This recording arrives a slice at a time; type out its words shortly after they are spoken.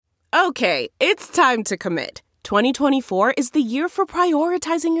Okay, it's time to commit. 2024 is the year for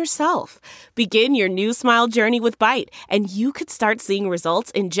prioritizing yourself. Begin your new smile journey with Byte, and you could start seeing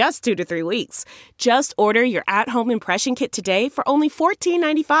results in just 2 to 3 weeks. Just order your at-home impression kit today for only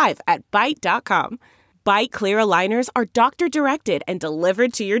 $14.95 at Byte.com. Byte Clear aligners are doctor-directed and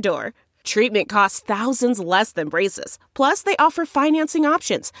delivered to your door. Treatment costs thousands less than braces. Plus, they offer financing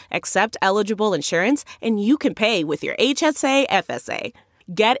options, accept eligible insurance, and you can pay with your HSA FSA.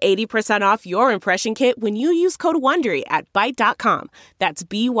 Get 80% off your impression kit when you use code WONDERY at Byte.com. That's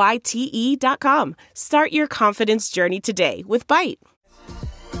BYTE.com. Start your confidence journey today with Byte.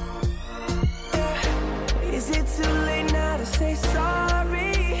 Is it too late now to say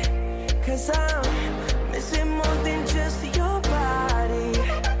sorry? 'Cause I'm missing more than just your body.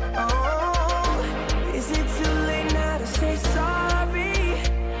 Oh, is it too late now to say sorry?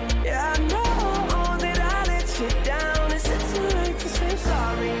 Yeah, I know that I let you down. Is it too late to say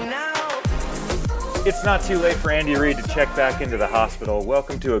sorry now? It's not too late for Andy Reid to check back into the hospital.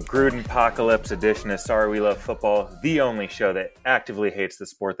 Welcome to a Gruden-pocalypse edition of Sorry We Love Football, the only show that actively hates the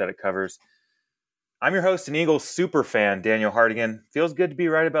sport that it covers. I'm your host and Eagles super fan, Daniel Hardigan. Feels good to be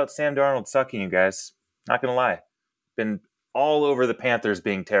right about Sam Darnold sucking, you guys. Not going to lie. Been all over the Panthers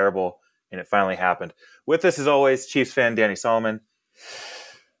being terrible, and it finally happened. With us, as always, Chiefs fan Danny Solomon.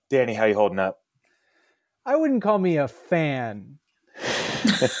 Danny, how you holding up? I wouldn't call me a fan.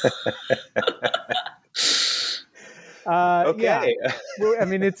 Okay. Yeah. I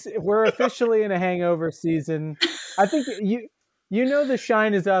mean, we're officially in a hangover season. I think you know the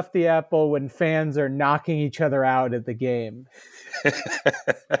shine is off the apple when fans are knocking each other out at the game.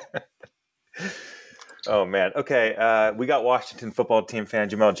 Oh, man. Okay, we got Washington football team fan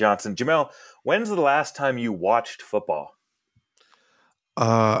Jamel Johnson. Jamel, when's the last time you watched football?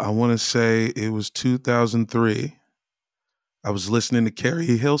 I want to say it was 2003. I was listening to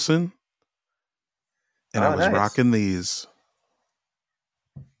Kerry Hilson, and I was rocking these.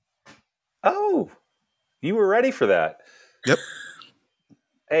 Oh, you were ready for that. Yep.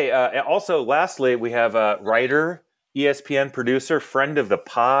 Hey, also, lastly, we have a writer, ESPN producer, friend of the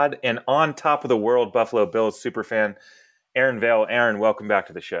pod, and on top of the world Buffalo Bills superfan, Aaron Vale. Aaron, welcome back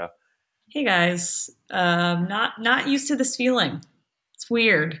to the show. Hey guys, not used to this feeling. It's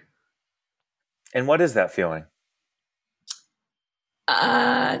weird. And what is that feeling?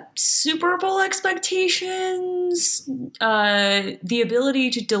 Super Bowl expectations, the ability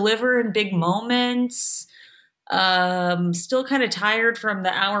to deliver in big moments. Still kind of tired from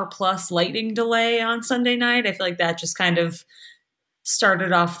the hour-plus lightning delay on Sunday night. I feel like that just kind of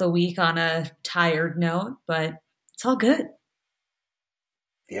started off the week on a tired note, but it's all good.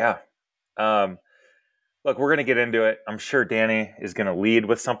 Yeah. Look, we're going to get into it. I'm sure Danny is going to lead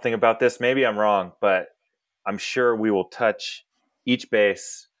with something about this. Maybe I'm wrong, but I'm sure we will touch each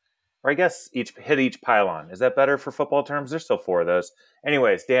base, or I guess hit each pylon. Is that better for football terms? There's still 4 of those.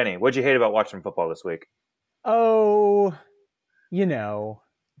 Anyways, Danny, what'd you hate about watching football this week? Oh,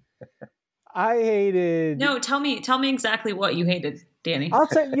 I hated. No, tell me exactly what you hated, Danny. I'll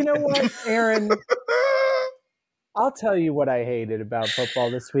tell you know what, Aaron. I'll tell you what I hated about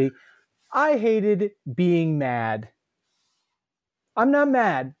football this week. I hated being mad. I'm not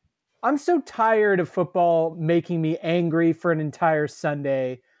mad. I'm so tired of football making me angry for an entire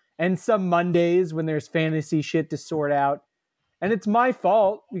Sunday and some Mondays when there's fantasy shit to sort out. And it's my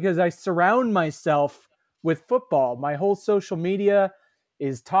fault because I surround myself with football. My whole social media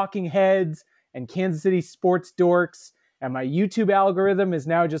is talking heads and Kansas City sports dorks. And my YouTube algorithm is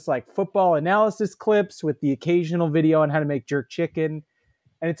now just like football analysis clips with the occasional video on how to make jerk chicken.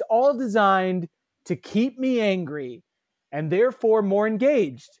 And it's all designed to keep me angry and therefore more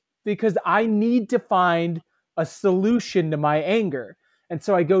engaged because I need to find a solution to my anger. And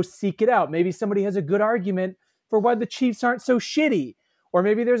so I go seek it out. Maybe somebody has a good argument for why the Chiefs aren't so shitty. Or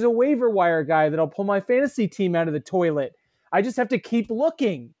maybe there's a waiver wire guy that'll pull my fantasy team out of the toilet. I just have to keep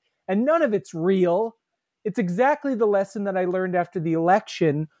looking. And none of it's real. It's exactly the lesson that I learned after the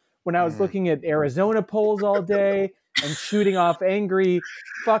election when I was looking at Arizona polls all day and shooting off angry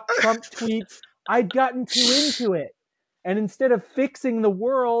fuck Trump tweets. I'd gotten too into it. And instead of fixing the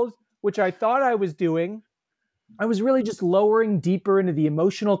world, which I thought I was doing, I was really just lowering deeper into the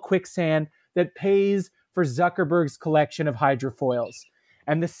emotional quicksand that pays for Zuckerberg's collection of hydrofoils.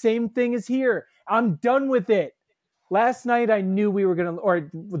 And the same thing is here. I'm done with it. Last night I knew we were going to, or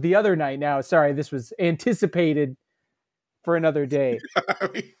the other night now, sorry, this was anticipated for another day.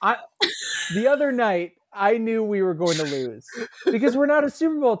 The other night I knew we were going to lose because we're not a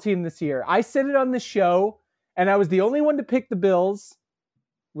Super Bowl team this year. I said it on the show and I was the only one to pick the Bills.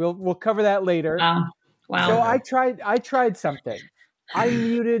 We'll cover that later. Wow. So I tried something. I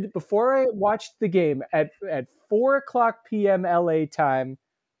muted before I watched the game at 4:00 p.m. LA time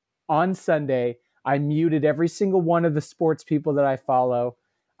on Sunday. I muted every single one of the sports people that I follow.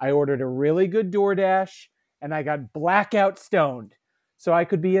 I ordered a really good DoorDash, and I got blackout stoned so I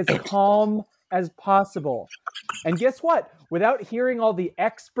could be as calm as possible. And guess what? Without hearing all the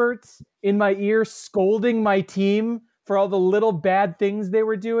experts in my ear scolding my team for all the little bad things they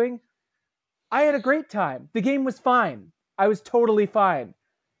were doing, I had a great time. The game was fine. I was totally fine.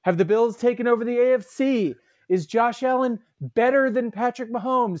 Have the Bills taken over the AFC? Is Josh Allen better than Patrick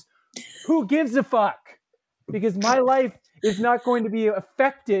Mahomes? Who gives a fuck? Because my life is not going to be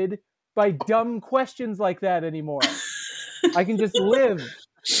affected by dumb questions like that anymore. I can just live.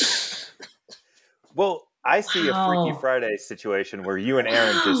 Well, I see a Freaky Friday situation where you and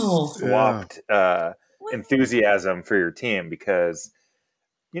Aaron just swapped enthusiasm for your team because,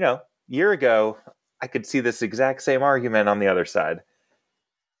 year ago, I could see this exact same argument on the other side.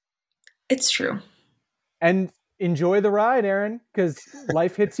 It's true. And enjoy the ride, Aaron, because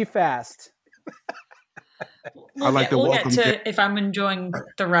life hits you fast. We'll get to if I'm enjoying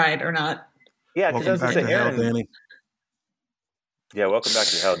the ride or not. Yeah, because welcome back to hell, Danny. Yeah, welcome back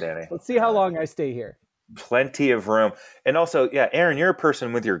to hell, Danny. Let's see how long I stay here. Plenty of room. And also, Aaron, you're a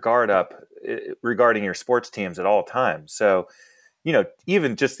person with your guard up regarding your sports teams at all times. So,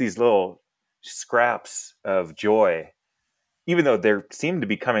 even just these little scraps of joy, even though they seem to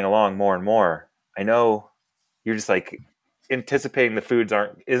be coming along more and more, I know you're just like anticipating the foods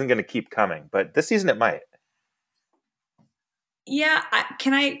isn't going to keep coming, but this season it might. Yeah,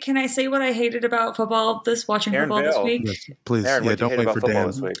 can I say what I hated about football watching Aaron football Bale. this week? Yes, please, Aaron, don't wait for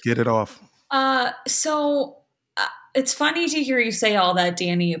Dan. Get it off. So it's funny to hear you say all that,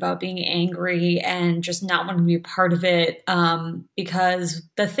 Danny, about being angry and just not wanting to be a part of it. Because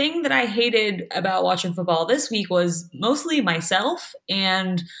the thing that I hated about watching football this week was mostly myself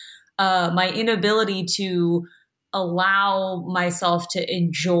and my inability to allow myself to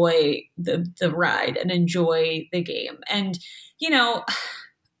enjoy the ride and enjoy the game. And,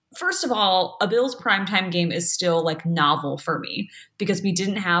 first of all, a Bills primetime game is still like novel for me because we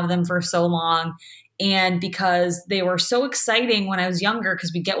didn't have them for so long. And because they were so exciting when I was younger,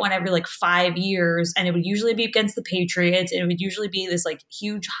 because we get one every like 5 years, and it would usually be against the Patriots, and it would usually be this like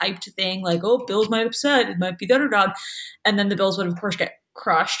huge hyped thing, like, oh, Bills might upset, it might be the underdog. And then the Bills would, of course, get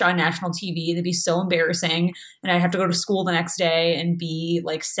crushed on national TV. It'd be so embarrassing. And I'd have to go to school the next day and be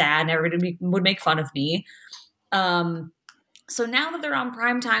like sad, and everybody would make fun of me. So now that they're on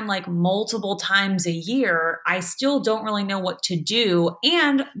primetime like multiple times a year, I still don't really know what to do.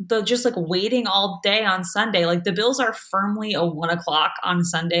 And the just like waiting all day on Sunday, like the Bills are firmly a 1:00 on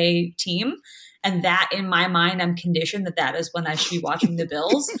Sunday team. And that in my mind, I'm conditioned that is when I should be watching the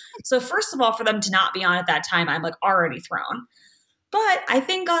Bills. So first of all, for them to not be on at that time, I'm like already thrown. But I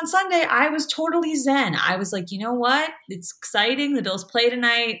think on Sunday, I was totally zen. I was like, you know what? It's exciting. The Bills play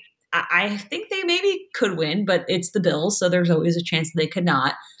tonight. I think they maybe could win, but it's the Bills, so there's always a chance that they could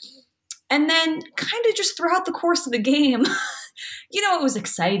not. And then kind of just throughout the course of the game, it was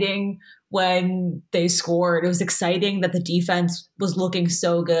exciting when they scored. It was exciting that the defense was looking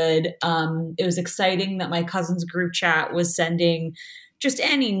so good. It was exciting that my cousin's group chat was sending just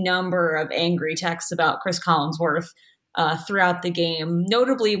any number of angry texts about Chris Collinsworth throughout the game,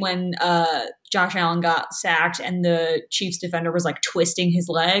 notably when Josh Allen got sacked and the Chiefs defender was like twisting his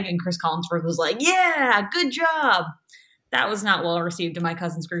leg and Chris Collinsworth was like, yeah, good job. That was not well received in my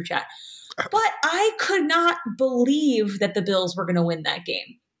cousin's group chat. But I could not believe that the Bills were going to win that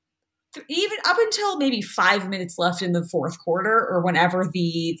game. Even up until maybe 5 minutes left in the fourth quarter or whenever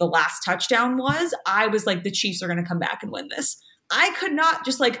the last touchdown was, I was like, the Chiefs are going to come back and win this. I could not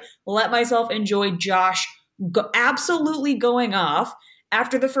just like let myself enjoy Josh absolutely going off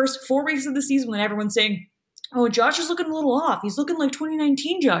after the first 4 weeks of the season when everyone's saying, oh, Josh is looking a little off. He's looking like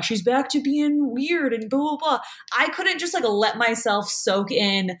 2019 Josh. He's back to being weird and blah, blah, blah. I couldn't just like let myself soak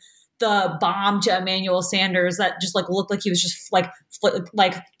in the bomb to Emmanuel Sanders that just like looked like he was just like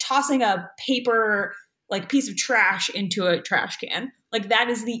tossing a paper like piece of trash into a trash can. Like that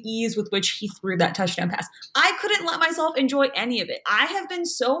is the ease with which he threw that touchdown pass. I couldn't let myself enjoy any of it. I have been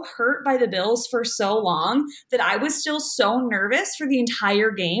so hurt by the Bills for so long that I was still so nervous for the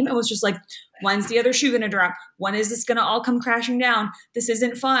entire game. It was just like, when's the other shoe going to drop? When is this going to all come crashing down? This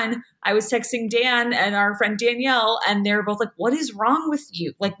isn't fun. I was texting Dan and our friend Danielle, and they're both like, what is wrong with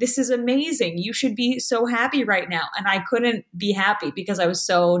you? Like, this is amazing. You should be so happy right now. And I couldn't be happy because I was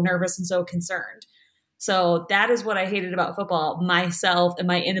so nervous and so concerned. So that is what I hated about football, myself and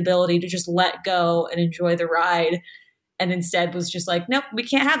my inability to just let go and enjoy the ride. And instead was just like, nope, we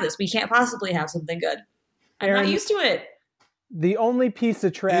can't have this. We can't possibly have something good. I'm not used to it. The only piece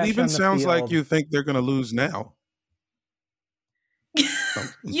of trash. It even on the sounds field, like you think they're going to lose now.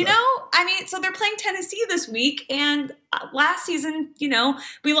 You know, I mean, so they're playing Tennessee this week, and last season, you know,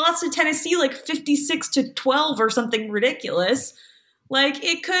 we lost to Tennessee like 56-12 or something ridiculous. Like,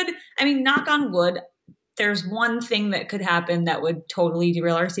 it could, I mean, knock on wood, there's one thing that could happen that would totally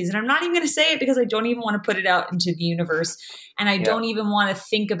derail our season. I'm not even going to say it because I don't even want to put it out into the universe, and I don't even want to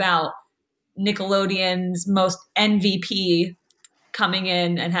think about Nickelodeon's most MVP coming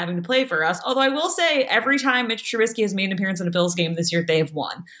in and having to play for us. Although I will say every time Mitch Trubisky has made an appearance in a Bills game this year, they have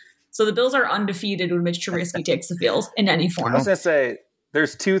won. So the Bills are undefeated when Mitch Trubisky takes the field in any form. I was going to say,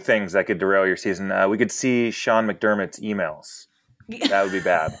 there's two things that could derail your season. We could see Sean McDermott's emails. That would be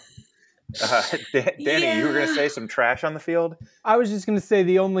bad. Danny, you were going to say some trash on the field? I was just going to say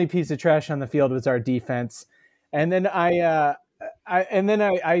the only piece of trash on the field was our defense. And then I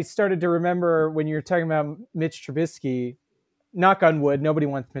started to remember when you were talking about Mitch Trubisky, knock on wood, nobody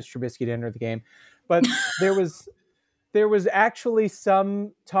wants Mitch Trubisky to enter the game. But there was actually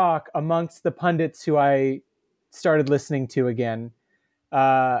some talk amongst the pundits who I started listening to again,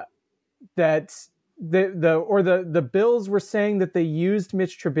 that the Bills were saying that they used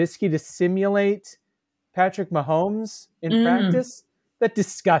Mitch Trubisky to simulate Patrick Mahomes in practice. That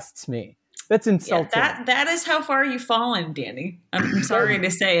disgusts me. That's insulting. Yeah, that is how far you've fallen, Danny. I'm sorry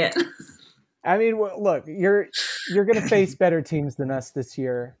to say it. I mean, look, you're going to face better teams than us this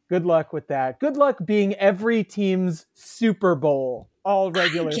year. Good luck with that. Good luck being every team's Super Bowl all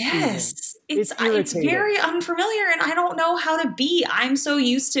regular season. Yes, it's very unfamiliar, and I don't know how to be. I'm so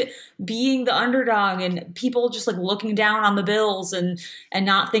used to being the underdog and people just like looking down on the Bills and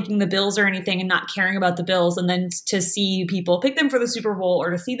not thinking the Bills are anything and not caring about the Bills, and then to see people pick them for the Super Bowl or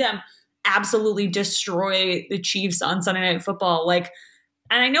to see them absolutely destroy the Chiefs on Sunday Night Football, like.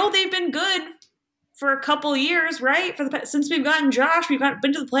 And I know they've been good for a couple years, right? Since we've gotten Josh, been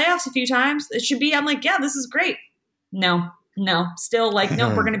to the playoffs a few times. It should be, I'm like, yeah, this is great. No. Still like, no,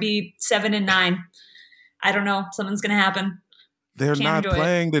 we're going to be 7-9. I don't know. Something's going to happen. They're not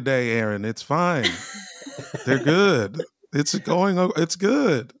playing today, Aaron. It's fine. They're good. It's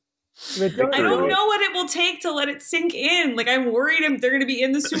good. I don't know what it will take to let it sink in. Like, I'm worried they're going to be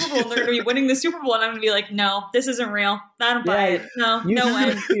in the Super Bowl and they're going to be winning the Super Bowl, and I'm going to be like, no, this isn't real. I don't buy it. No way.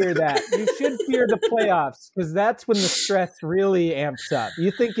 You should fear that. You should fear the playoffs because that's when the stress really amps up.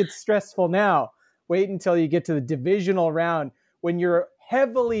 You think it's stressful now. Wait until you get to the divisional round when you're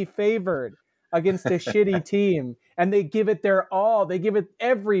heavily favored against a shitty team and they give it their all. They give it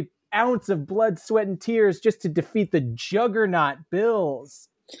every ounce of blood, sweat, and tears just to defeat the juggernaut Bills.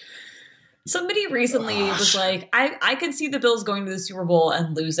 Somebody recently was like, I could see the Bills going to the Super Bowl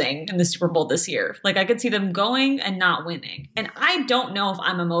and losing in the Super Bowl this year. Like, I could see them going and not winning. And I don't know if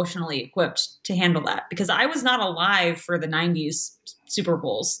I'm emotionally equipped to handle that because I was not alive for the 90s Super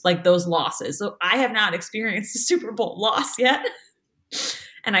Bowls, like those losses. So I have not experienced a Super Bowl loss yet.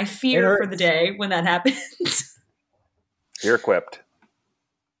 And I fear for the day when that happens. You're equipped.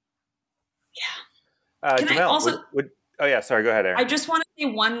 Yeah. Can Jamel, I also... Oh, yeah. Sorry. Go ahead, Aaron. I just want to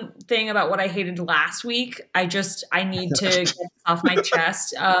say one thing about what I hated last week. I need to get this off my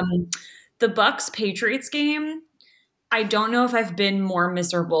chest. The Bucs-Patriots game, I don't know if I've been more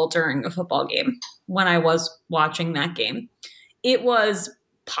miserable during a football game when I was watching that game. It was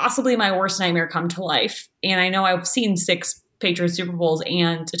possibly my worst nightmare come to life. And I know I've seen 6 Patriots Super Bowls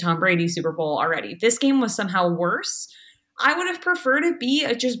and a Tom Brady Super Bowl already. This game was somehow worse. I would have preferred it be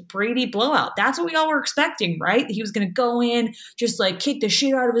a just Brady blowout. That's what we all were expecting, right? He was going to go in, just like kick the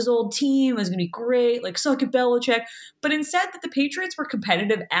shit out of his old team. It was going to be great, like suck at Belichick. But instead that the Patriots were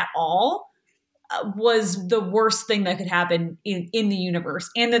competitive at all was the worst thing that could happen in the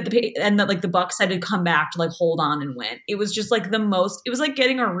universe. And that the Bucs had to come back to like hold on and win. It was just like it was like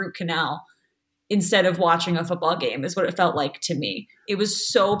getting a root canal instead of watching a football game is what it felt like to me. It was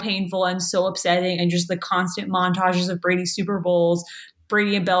so painful and so upsetting, and just the constant montages of Brady's Super Bowls,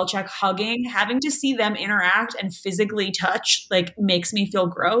 Brady and Belichick hugging, having to see them interact and physically touch, like makes me feel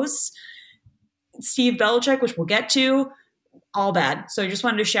gross. Steve Belichick, which we'll get to, all bad. So I just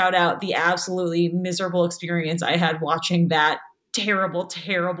wanted to shout out the absolutely miserable experience I had watching that terrible,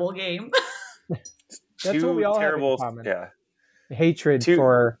 terrible game. That's what we all have in common. Yeah. Hatred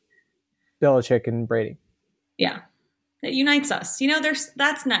for Belichick and Brady. Yeah. It unites us. You know,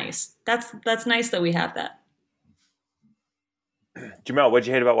 that's nice. That's nice that we have that. Jamel, what'd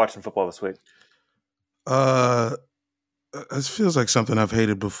you hate about watching football this week? It feels like something I've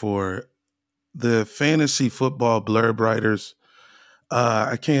hated before. The fantasy football blurb writers.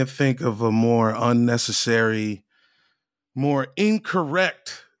 I can't think of a more unnecessary, more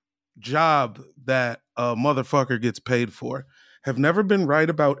incorrect job that a motherfucker gets paid for. have never been right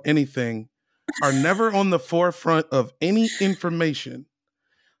about anything, are never on the forefront of any information.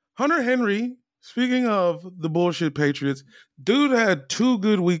 Hunter Henry, speaking of the bullshit Patriots, dude had 2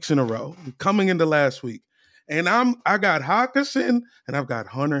 good weeks in a row coming into last week. And I got Hockenson and I've got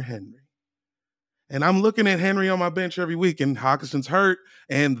Hunter Henry. And I'm looking at Henry on my bench every week, and Hockenson's hurt,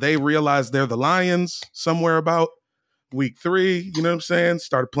 and they realize they're the Lions somewhere about week 3, you know what I'm saying?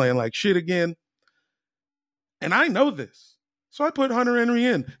 Started playing like shit again. And I know this. So I put Hunter Henry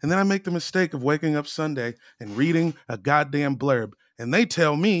in, and then I make the mistake of waking up Sunday and reading a goddamn blurb, and they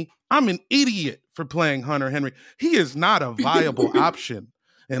tell me I'm an idiot for playing Hunter Henry. He is not a viable option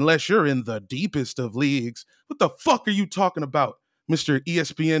unless you're in the deepest of leagues. What the fuck are you talking about, Mr.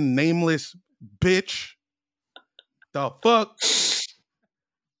 ESPN nameless bitch? The fuck?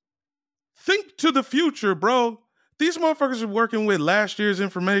 Think to the future, bro. These motherfuckers are working with last year's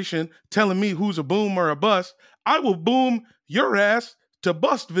information, telling me who's a boom or a bust. I will boom your ass to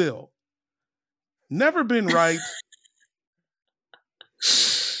Bustville. Never been right.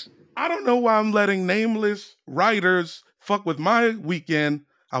 I don't know why I'm letting nameless writers fuck with my weekend.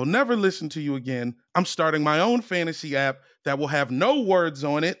 I'll never listen to you again. I'm starting my own fantasy app that will have no words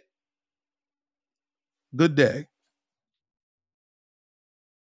on it. Good day.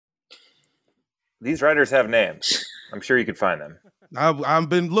 These writers have names. I'm sure you could find them. I've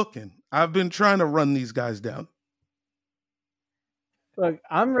been looking. I've been trying to run these guys down. Look,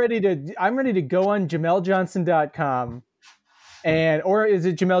 I'm ready to go on JamelJohnson.com or is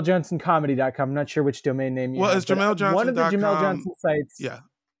it JamelJohnsonComedy.com? I'm not sure which domain name you have. Well, it's JamelJohnson.com. One of the Jamel Johnson sites. Yeah.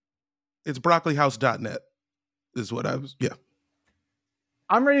 It's broccolihouse.net is what I was, yeah.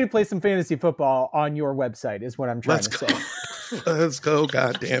 I'm ready to play some fantasy football on your website is what I'm trying to say. Let's go,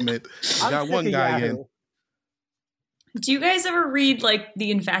 God damn it. Got one guy in. Do you guys ever read like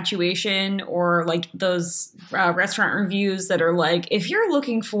The Infatuation or like those restaurant reviews that are like, if you're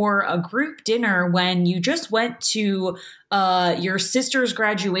looking for a group dinner when you just went to your sister's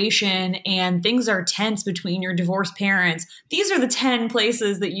graduation and things are tense between your divorced parents, these are the 10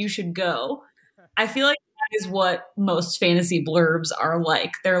 places that you should go. I feel like that is what most fantasy blurbs are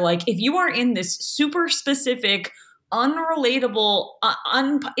like. They're like, if you are in this super specific, unrelatable,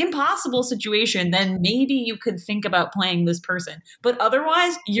 impossible situation, then maybe you could think about playing this person. But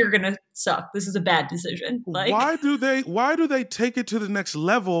otherwise, you're gonna suck. This is a bad decision. Like, why do they take it to the next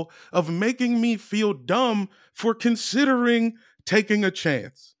level of making me feel dumb for considering taking a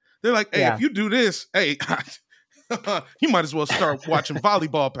chance? They're like, hey, if you do this, hey, you might as well start watching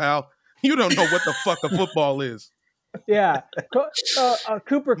volleyball, pal. You don't know what the fuck a football is. Yeah.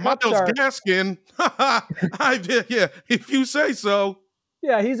 Cooper Kupp. Myles Gaskin. Yeah, if you say so.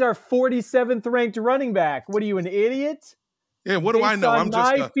 Yeah, he's our 47th ranked running back. What are you, an idiot? Yeah, what do I know? I'm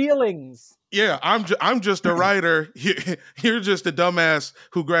just my feelings. Yeah, I'm just a writer. You're just a dumbass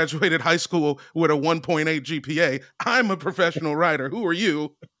who graduated high school with a 1.8 GPA. I'm a professional writer. Who are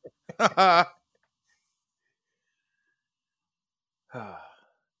you?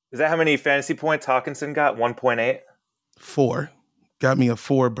 Is that how many fantasy points Hockenson got? 1.8? 4. Got me a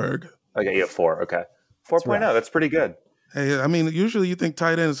 4-berg. Okay, you have 4. Okay. 4.0. That's pretty good. Hey, I mean, usually you think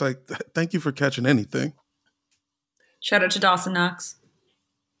tight end is like, thank you for catching anything. Shout out to Dawson Knox.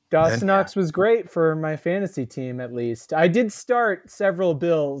 Dawson Knox was great for my fantasy team, at least. I did start several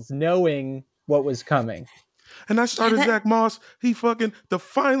Bills knowing what was coming. And I started Zach Moss.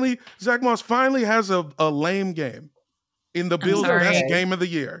 Zach Moss finally has a lame game in the Bills' best game of the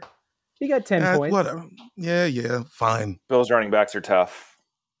year. He got 10 points. Whatever. Yeah, fine. Bills running backs are tough.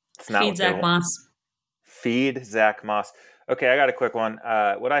 It's not Feed Zach Moss. Feed Zach Moss. Okay, I got a quick one.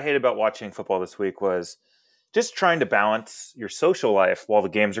 What I hate about watching football this week was just trying to balance your social life while the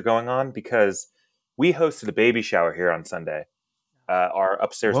games are going on, because we hosted a baby shower here on Sunday. Our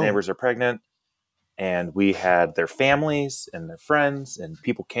upstairs neighbors are pregnant, and we had their families and their friends, and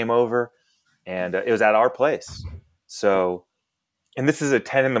people came over, and it was at our place. So, and this is a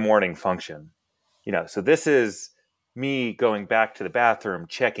 10 in the morning function, so this is me going back to the bathroom,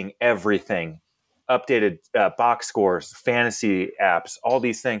 checking everything, updated box scores, fantasy apps, all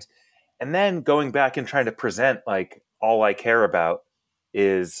these things. And then going back and trying to present like all I care about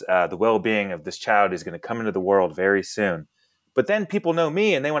is the well-being of this child who's going to come into the world very soon. But then people know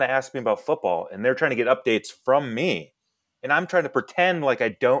me and they want to ask me about football, and they're trying to get updates from me. And I'm trying to pretend like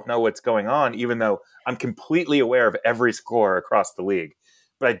I don't know what's going on, even though I'm completely aware of every score across the league.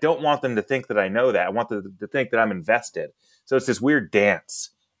 But I don't want them to think that I know that. I want them to think that I'm invested. So it's this weird dance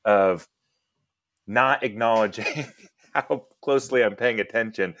of not acknowledging how closely I'm paying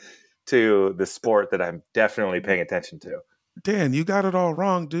attention to the sport that I'm definitely paying attention to. Dan, you got it all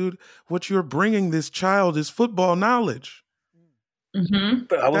wrong, dude. What you're bringing this child is football knowledge. Mm-hmm.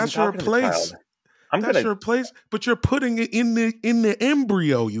 But I wasn't That's your talking to the place. child. That's your place, but you're putting it in the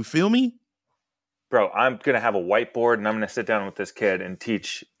embryo. You feel me? Bro, I'm going to have a whiteboard and I'm going to sit down with this kid and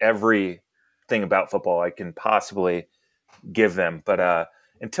teach everything about football I can possibly give them. But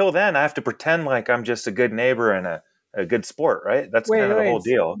until then, I have to pretend like I'm just a good neighbor and a good sport, right? That's kind of the whole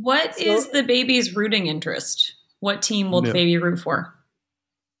deal. What is the baby's rooting interest? What team will the No. baby root for?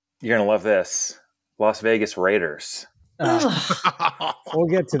 You're going to love this. Las Vegas Raiders. We'll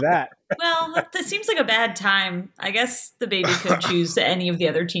get to that. Well, that seems like a bad time. I guess the baby could choose any of the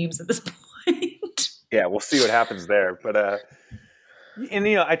other teams at this point. Yeah, we'll see what happens there. But and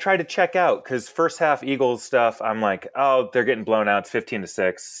I tried to check out because first half Eagles stuff, I'm like, oh, they're getting blown out. It's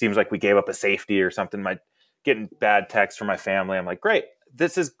 15-6. Seems like we gave up a safety or something. Getting bad texts from my family. I'm like, great.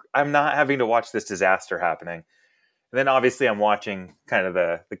 I'm not having to watch this disaster happening. And then obviously I'm watching kind of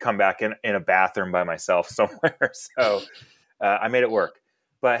the comeback in a bathroom by myself somewhere. So I made it work.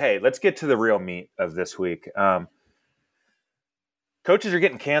 But hey, let's get to the real meat of this week. Coaches are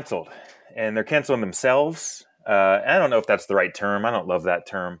getting canceled, and they're canceling themselves. I don't know if that's the right term. I don't love that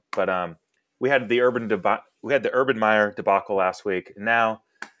term. But we had the Urban Meyer debacle last week. And now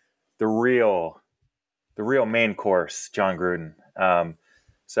the real main course, John Gruden.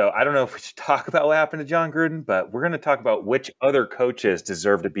 So I don't know if we should talk about what happened to John Gruden, but we're going to talk about which other coaches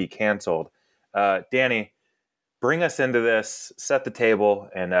deserve to be canceled. Danny, bring us into this, set the table,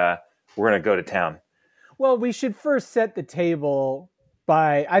 and we're going to go to town. Well, we should first set the table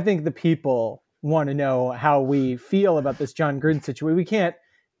by, I think the people want to know how we feel about this John Gruden situation. We can't,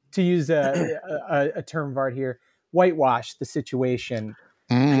 to use a term, Vart here, whitewash the situation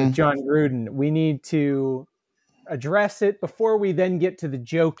with John Gruden. We need to address it before we then get to the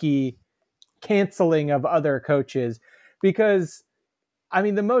jokey canceling of other coaches, because I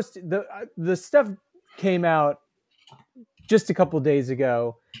mean the stuff came out just a couple days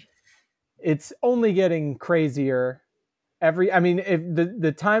ago. It's only getting crazier. If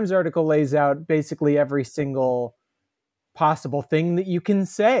the Times article lays out basically every single possible thing that you can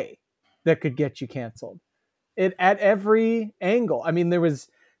say that could get you canceled, it at every angle. I mean,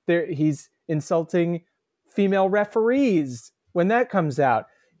 he's insulting female referees when that comes out.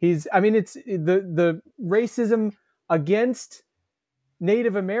 It's the racism against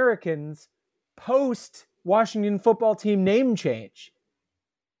Native Americans post Washington football team name change.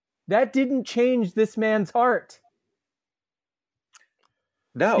 That didn't change this man's heart.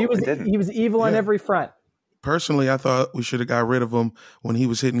 No, it didn't. He was evil on every front. Personally, I thought we should have got rid of him when he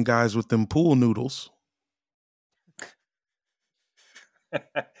was hitting guys with them pool noodles.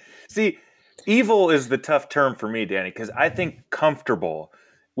 See, evil is the tough term for me, Danny, because I think comfortable,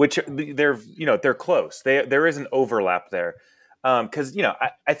 which they're close. There is an overlap there, because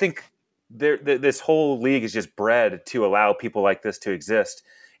I think this whole league is just bred to allow people like this to exist,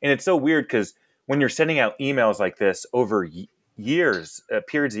 and it's so weird because when you're sending out emails like this over years,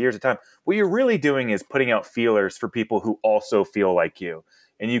 periods of years of time, what you're really doing is putting out feelers for people who also feel like you,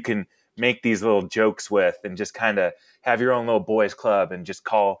 and you can make these little jokes with, and just kind of have your own little boys club, and just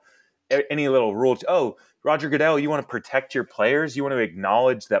call any little rule. Oh, Roger Goodell, you want to protect your players? You want to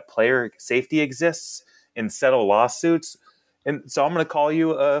acknowledge that player safety exists and settle lawsuits? And so I'm going to call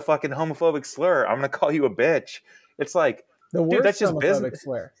you a fucking homophobic slur. I'm going to call you a bitch. It's like, the worst dude, that's just homophobic business.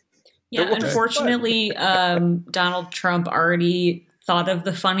 slur. Yeah, unfortunately, Donald Trump already thought of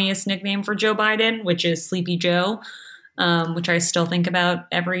the funniest nickname for Joe Biden, which is Sleepy Joe, which I still think about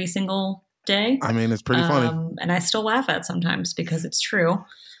every single day. I mean, it's pretty funny. And I still laugh at sometimes because it's true.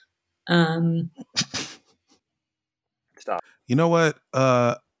 Stop. You know what?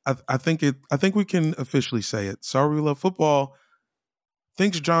 I think we can officially say it. Sorry, we love football.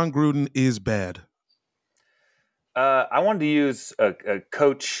 Thinks John Gruden is bad. I wanted to use a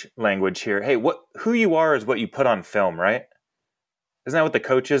coach language here. Hey, who you are is what you put on film, right? Isn't that what the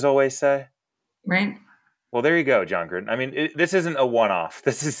coaches always say? Right. Well, there you go, John Gruden. I mean, this isn't a one-off.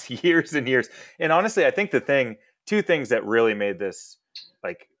 This is years and years. And honestly, I think two things that really made this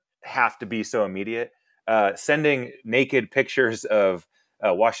have to be so immediate. Sending naked pictures of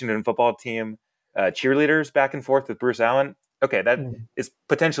Washington football team cheerleaders back and forth with Bruce Allen. Okay, that is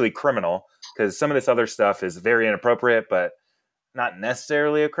potentially criminal because some of this other stuff is very inappropriate, but not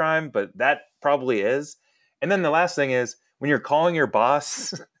necessarily a crime, but that probably is. And then the last thing is when you're calling your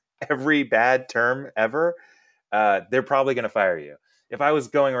boss every bad term ever, they're probably going to fire you. If I was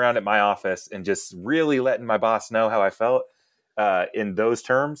going around at my office and just really letting my boss know how I felt in those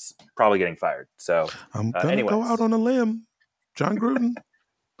terms, probably getting fired. So I'm going to go out on a limb. John Gruden,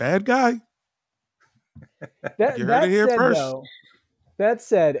 bad guy. That That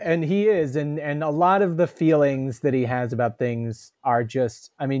said, and he is, and a lot of the feelings that he has about things are just,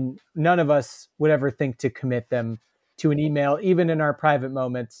 I mean, none of us would ever think to commit them to an email, even in our private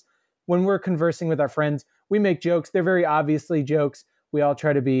moments. When we're conversing with our friends, we make jokes. They're very obviously jokes. We all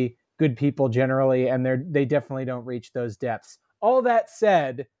try to be good people generally, and they definitely don't reach those depths. All that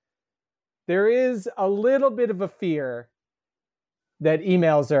said, there is a little bit of a fear that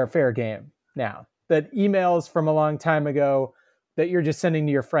emails are fair game now, that emails from a long time ago that you're just sending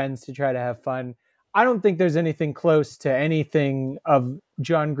to your friends to try to have fun. I don't think there's anything close to anything of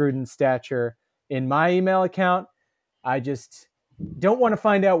John Gruden's stature in my email account. I just don't want to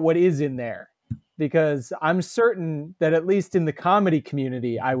find out what is in there, because I'm certain that at least in the comedy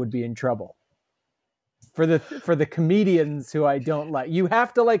community, I would be in trouble. For the comedians who I don't like, you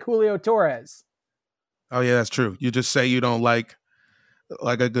have to like Julio Torres. Oh yeah, that's true. You just say you don't like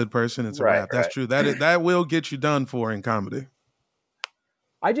a good person. It's a Right, rap. That's right. true. That will get you done for in comedy.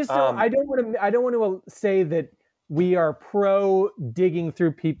 I just don't, I don't want to say that we are pro digging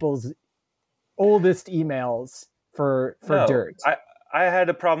through people's oldest emails for No, dirt. I had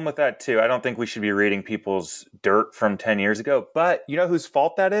a problem with that too. I don't think we should be reading people's dirt from 10 years ago. But you know whose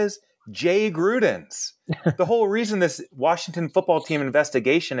fault that is? Jay Gruden's. The whole reason this Washington football team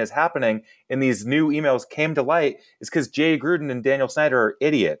investigation is happening and these new emails came to light is because Jay Gruden and Daniel Snyder are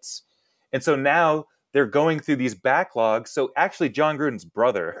idiots. And so now they're going through these backlogs. So actually John Gruden's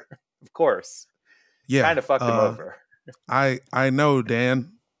brother, of course, Yeah, kind of fucked him over. I know,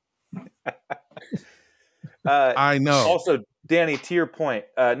 Dan. I know. Also, Danny, to your point,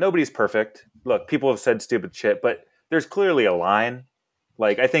 nobody's perfect. Look, people have said stupid shit, but there's clearly a line.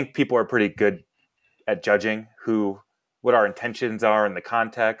 Like, I think people are pretty good at judging what our intentions are in the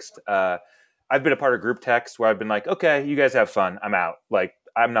context. I've been a part of group text where I've been like, okay, you guys have fun. I'm out. Like,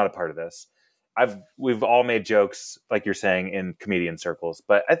 I'm not a part of this. We've all made jokes, like you're saying, in comedian circles,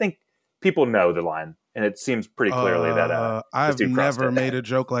 but I think people know the line, and it seems pretty clearly that I've never made a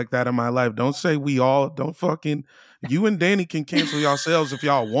joke like that in my life. Don't say we all. Don't fucking. You and Danny can cancel yourselves if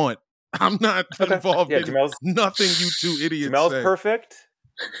y'all want. I'm not involved in nothing you two idiots Jamel's say. perfect.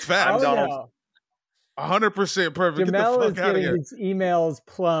 Fact. I'm Donald. 100% perfect. Jamel is Get the fuck out of getting here. his emails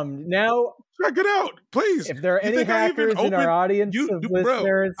plumbed. Now, check it out, please. if there are You any think I even hackers in our audience of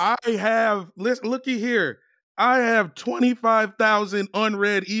listeners, I have, looky here. I have 25,000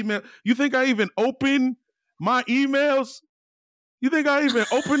 unread emails. You think I even open my emails? You think I even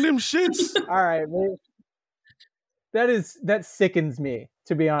open them shits? all right, well, that sickens me,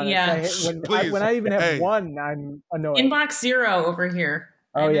 to be honest. Yeah. When I even have one, I'm annoyed. Inbox 0 over here.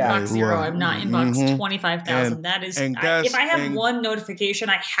 Oh, I'm yeah. Inbox 0. I'm not inbox 25,000. That is, if I have one notification,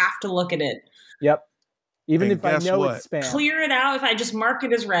 I have to look at it. Yep. Even And if I know what? it's spam. Clear it out. If I just mark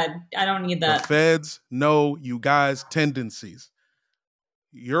it as red, I don't need The that. feds know you guys' tendencies.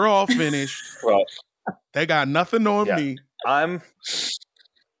 You're all finished. Well, They got nothing on yeah. me. I'm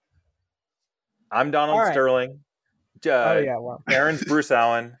Donald All right. Sterling. Oh yeah, well, Aaron's Bruce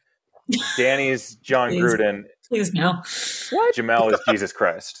Allen. Danny's John Please. Gruden. Please no. what? Jamel is Jesus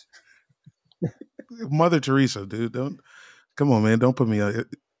Christ. Mother Teresa, dude. Come on, man. Don't put me on.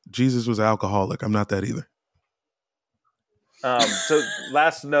 Jesus was an alcoholic. I'm not that either. So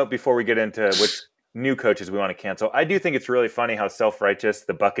last note before we get into which new coaches we want to cancel. I do think it's really funny how self-righteous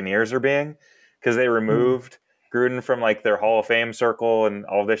the Buccaneers are being, because they removed Gruden from like their Hall of Fame circle and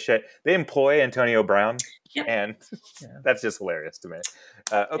all this shit. They employ Antonio Brown, and that's just hilarious to me.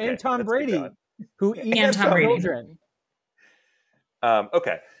 Okay, And Tom let's keep Brady, going. who eats Tom Brady. children.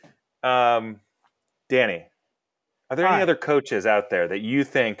 Okay. Danny, are there any Hi. other coaches out there that you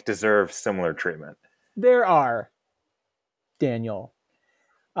think deserve similar treatment? There are, Daniel.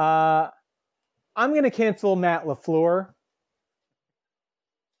 I'm going to cancel Matt LaFleur.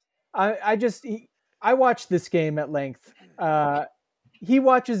 I watched this game at length. He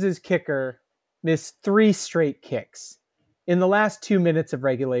watches his kicker miss 3 straight kicks. In the last 2 minutes of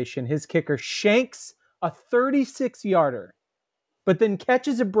regulation, his kicker shanks a 36-yarder, but then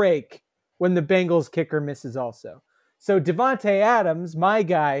catches a break when the Bengals kicker misses also. So Devontae Adams, my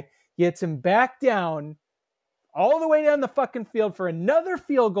guy, gets him back down all the way down the fucking field for another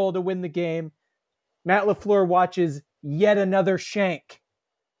field goal to win the game. Matt LaFleur watches yet another shank.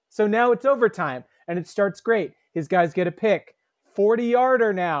 So now it's overtime, and it starts great. His guys get a pick.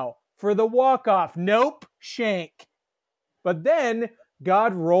 40-yarder now for the walk-off. Nope, shank. But then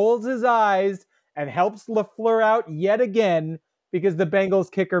God rolls his eyes and helps LaFleur out yet again because the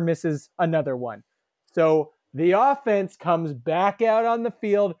Bengals kicker misses another one. So the offense comes back out on the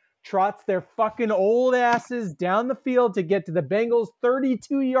field, trots their fucking old asses down the field to get to the Bengals'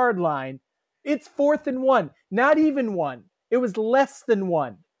 32-yard line. It's 4th and 1, not even 1. It was less than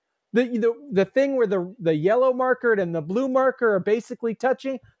 1. The thing where the yellow marker and the blue marker are basically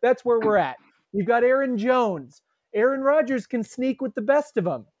touching, that's where we're at. You've got Aaron Jones. Aaron Rodgers can sneak with the best of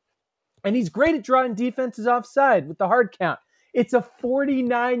them. And he's great at drawing defenses offside with the hard count. It's a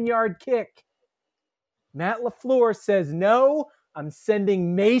 49-yard kick. Matt LaFleur says, no, I'm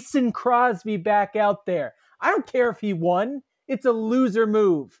sending Mason Crosby back out there. I don't care if he won. It's a loser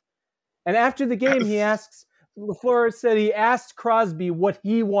move. And after the game, LaFleur said he asked Crosby what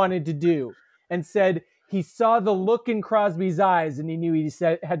he wanted to do and said he saw the look in Crosby's eyes and he knew he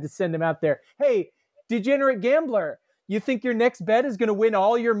had to send him out there. Hey, degenerate gambler, you think your next bet is going to win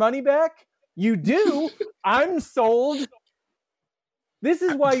all your money back? You do. I'm sold. This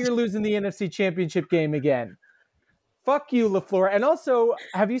is why you're losing the NFC Championship game again. Fuck you, LaFleur. And also,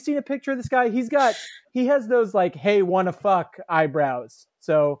 have you seen a picture of this guy? He has those like, hey, wanna fuck eyebrows.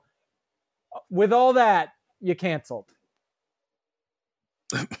 So with all that, you canceled.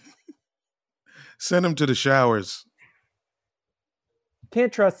 Send him to the showers.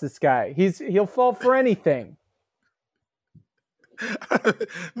 Can't trust this guy. He'll fall for anything.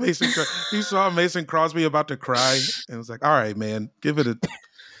 He saw Mason Crosby about to cry and was like, all right, man, give it a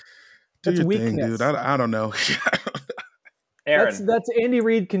do your thing, dude. I don't know. Aaron. That's Andy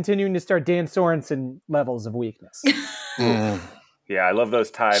Reid continuing to start Dan Sorensen levels of weakness. Yeah, I love those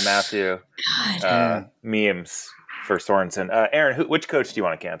Ty Matthew memes for Sorensen. Aaron, which coach do you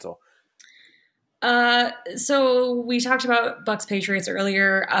want to cancel? So we talked about Bucs Patriots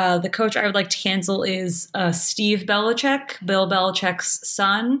earlier. The coach I would like to cancel is Steve Belichick, Bill Belichick's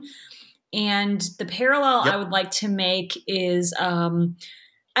son. And the parallel I would like to make is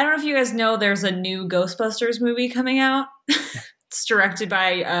I don't know if you guys know there's a new Ghostbusters movie coming out. It's directed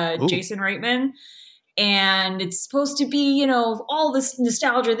by Jason Reitman. And it's supposed to be, you know, all this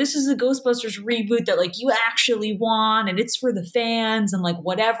nostalgia. This is the Ghostbusters reboot that like you actually want and it's for the fans and like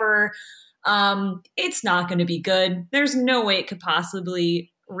whatever. It's not going to be good. There's no way it could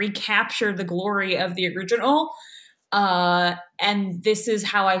possibly recapture the glory of the original. And this is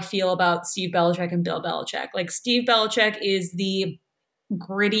how I feel about Steve Belichick and Bill Belichick. Like Steve Belichick is the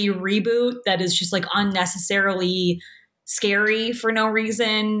gritty reboot that is just like unnecessarily scary for no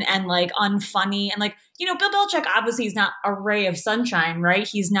reason and like unfunny. And like, you know, Bill Belichick obviously is not a ray of sunshine, right?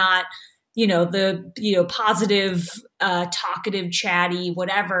 He's not, you know, the, you know, positive, talkative, chatty,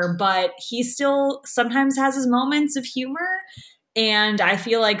 whatever, but he still sometimes has his moments of humor. And I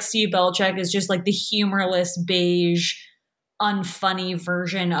feel like Steve Belichick is just like the humorless, beige, unfunny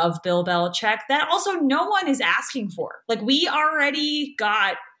version of Bill Belichick that also no one is asking for. Like we already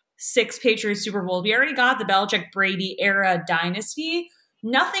got 6 Patriots Super Bowls. We already got the Belichick Brady era dynasty.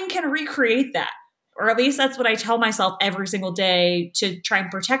 Nothing can recreate that. Or at least that's what I tell myself every single day to try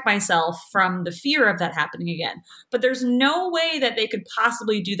and protect myself from the fear of that happening again. But there's no way that they could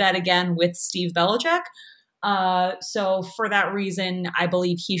possibly do that again with Steve Belichick. So for that reason, I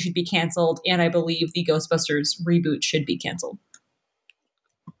believe he should be canceled, and I believe the Ghostbusters reboot should be canceled.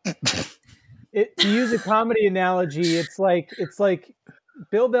 To use a comedy analogy, it's like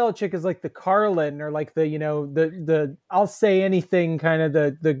Bill Belichick is like the Carlin, or like the, you know, the I'll say anything kind of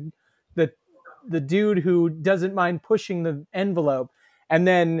the dude who doesn't mind pushing the envelope. And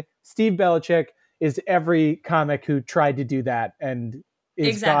then Steve Belichick is every comic who tried to do that and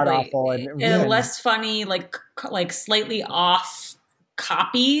is god-awful. And a less funny, like slightly off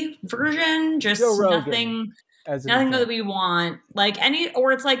copy version. Just nothing that we want. Like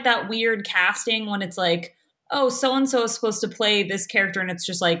or it's like that weird casting when it's like, oh, so-and-so is supposed to play this character. And it's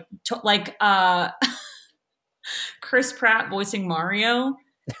just like Chris Pratt voicing Mario.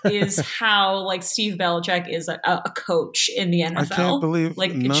 Is how like Steve Belichick is a coach in the NFL. I can't believe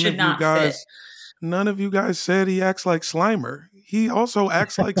like it should not fit. None of you guys said he acts like Slimer. He also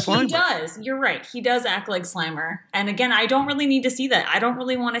acts like Slimer. He does. You're right. He does act like Slimer. And again, I don't really need to see that. I don't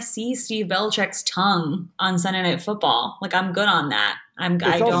really want to see Steve Belichick's tongue on Sunday Night Football. Like I'm good on that.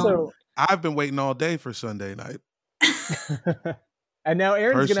 I've been waiting all day for Sunday night. And now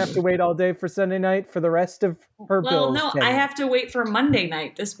Erin's going to have to wait all day for Sunday night for the rest of her Bills. Well, no, I have to wait for Monday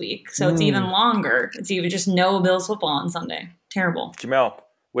night this week. So it's even longer. It's even just no Bills football on Sunday. Terrible. Jamel,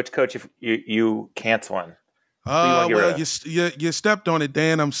 which coach you canceling? Well, you stepped on it,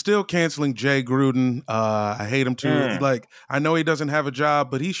 Dan. I'm still canceling Jay Gruden. I hate him too. Like, I know he doesn't have a job,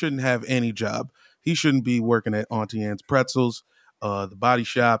 but he shouldn't have any job. He shouldn't be working at Auntie Anne's Pretzels, the Body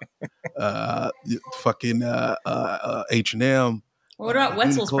Shop, fucking H&M. What about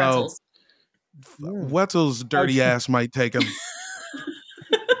Wetzel's Pretzels? Wetzel's dirty ass might take him.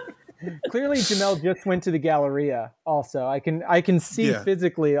 Clearly, Jamel just went to the Galleria. Also, I can see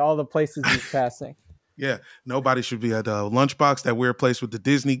physically all the places he's passing. Yeah, nobody should be at Lunchbox, that weird place with the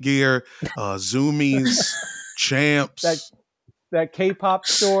Disney gear, Zoomies, Champs. That K-pop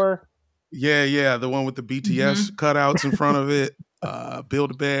store. Yeah, the one with the BTS cutouts in front of it.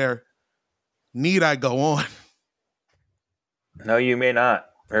 Build-A-Bear. Need I go on? No, you may not.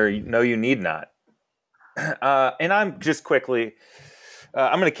 Or no, you need not. And I'm just quickly,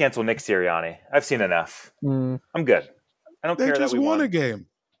 I'm going to cancel Nick Sirianni. I've seen enough. I'm good. I don't care that we won a game.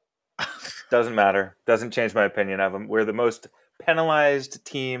 Doesn't matter. Doesn't change my opinion of him. We're the most penalized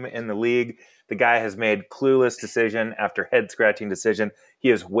team in the league. The guy has made clueless decision after head-scratching decision. He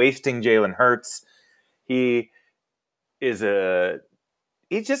is wasting Jalen Hurts. He's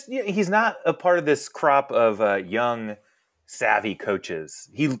not a part of this crop of young, savvy coaches.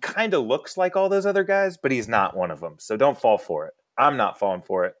 He kind of looks like all those other guys, but he's not one of them. So don't fall for it. I'm not falling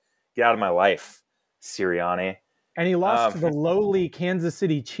for it. Get out of my life, Sirianni. And he lost to the lowly Kansas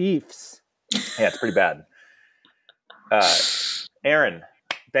City Chiefs. Yeah, it's pretty bad. Aaron,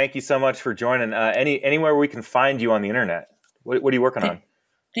 thank you so much for joining. Anywhere we can find you on the internet. What are you working on?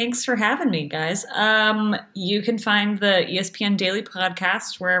 Thanks for having me, guys. You can find the ESPN Daily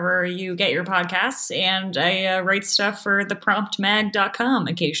Podcast wherever you get your podcasts, and I write stuff for thepromptmag.com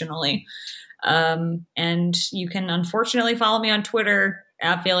occasionally. And you can unfortunately follow me on Twitter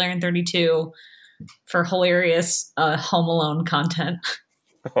at Valerian32 for hilarious Home Alone content.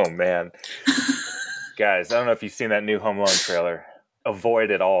 Oh, man. Guys, I don't know if you've seen that new Home Alone trailer. Avoid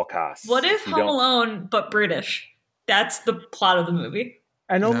at all costs. What if Home Alone, but British? That's the plot of the movie.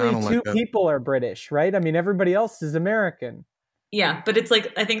 And only two people are British, right? I mean, everybody else is American. Yeah, but it's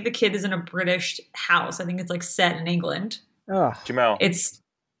like, I think the kid is in a British house. I think it's like set in England. Oh. Jamel,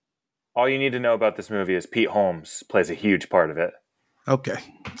 all you need to know about this movie is Pete Holmes plays a huge part of it. Okay.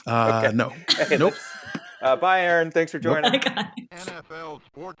 No. Nope. Bye, Aaron. Thanks for joining. NFL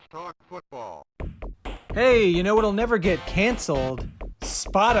Sports Talk Football. Hey, you know what'll never get canceled?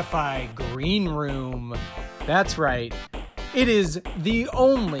 Spotify Green Room. That's right. It is the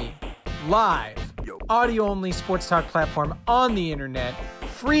only live, audio-only sports talk platform on the internet.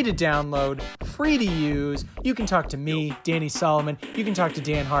 Free to download, free to use. You can talk to me, Danny Solomon. You can talk to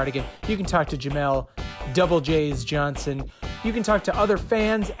Dan Hardigan. You can talk to Jamel Double J's Johnson. You can talk to other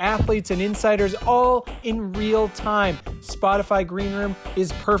fans, athletes, and insiders all in real time. Spotify Green Room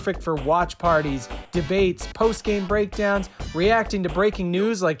is perfect for watch parties, debates, post-game breakdowns, reacting to breaking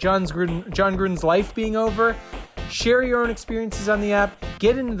news like John Gruden's life being over. Share your own experiences on the app.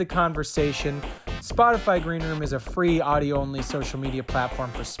 Get into the conversation. Spotify Green Room is a free audio-only social media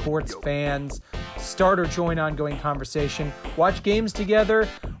platform for sports fans. Start or join ongoing conversation. Watch games together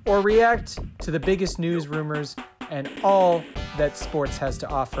or react to the biggest news, rumors, and all that sports has to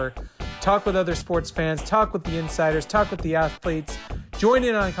offer. Talk with other sports fans, talk with the insiders, talk with the athletes, join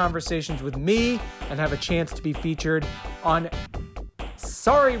in on conversations with me, and have a chance to be featured on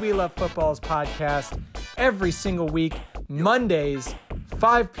Sorry We Love Football's podcast every single week, Mondays,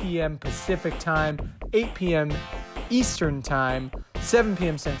 5 p.m. Pacific time, 8 p.m. Eastern time, 7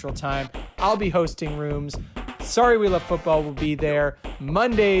 p.m. Central time. I'll be hosting rooms. Sorry We Love Football will be there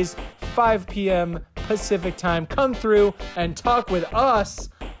Mondays, 5 p.m. Pacific time. Come through and talk with us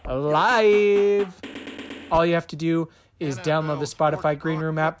live. All you have to do is download the Spotify Green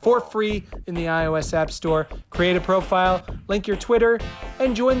Room app for free in the iOS App Store. Create a profile, link your Twitter,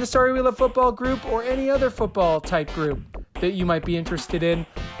 and join the Sorry We Love Football group or any other football type group that you might be interested in.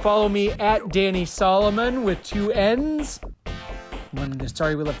 Follow me at Danny Solomon with 2 N's. When the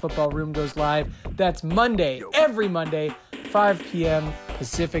Sorry We Love Football room goes live, that's Monday, every Monday, 5 p.m.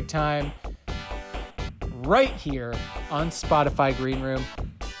 Pacific time, right here on Spotify Green Room.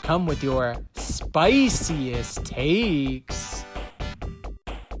 Come with your spiciest takes.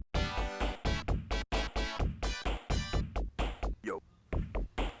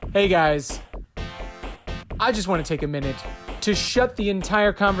 Hey guys, I just want to take a minute to shut the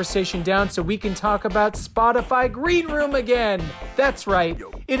entire conversation down so we can talk about Spotify Green Room again. That's right.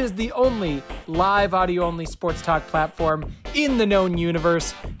 It is the only live audio-only sports talk platform in the known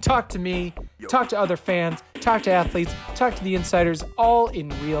universe. Talk to me, talk to other fans, talk to athletes, talk to the insiders, all in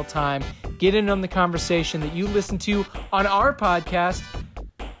real time. Get in on the conversation that you listen to on our podcast,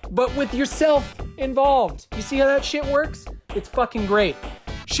 but with yourself involved. You see how that shit works? It's fucking great.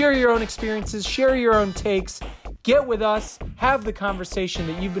 Share your own experiences, share your own takes. Get with us, have the conversation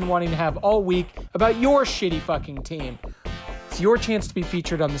that you've been wanting to have all week about your shitty fucking team. It's your chance to be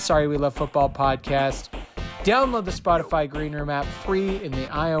featured on the Sorry We Love Football podcast. Download the Spotify Green Room app free in the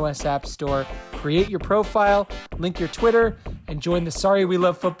iOS App Store. Create your profile, link your Twitter, and join the Sorry We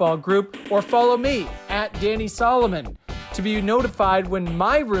Love Football group, or follow me at Danny Solomon to be notified when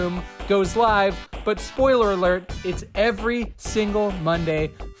my room goes live But spoiler alert, it's every single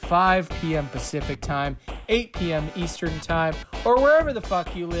Monday, 5 p.m. Pacific time, 8 p.m. Eastern time, or wherever the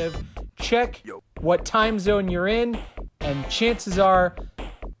fuck you live. Check what time zone you're in, and chances are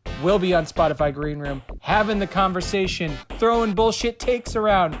we'll be on Spotify Green Room, having the conversation, throwing bullshit takes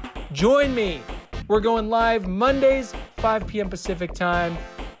around. Join me. We're going live Mondays, 5 p.m. Pacific time.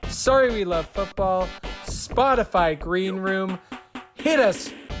 Sorry We Love Football, Spotify Green Room. Hit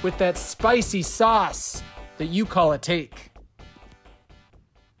us with that spicy sauce that you call a take.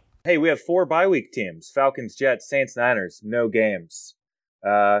 Hey, we have 4 bye week teams. Falcons, Jets, Saints, Niners. No games.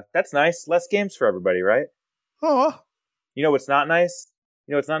 That's nice. Less games for everybody, right? Oh, You know what's not nice?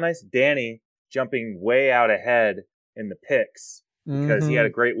 Danny jumping way out ahead in the picks because he had a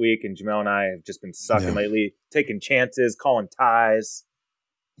great week, and Jamel and I have just been sucking lately, taking chances, calling ties.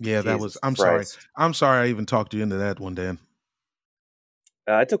 yeah, that was. I'm Christ. sorry. I'm sorry I even talked you into that one, Dan.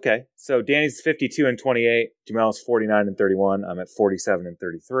 It's okay. So Danny's 52 and 28. Jamel's 49 and 31. I'm at 47 and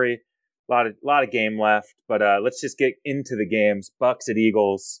 33. A lot of game left, but let's just get into the games. Bucks at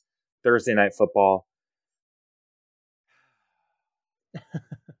Eagles, Thursday night football.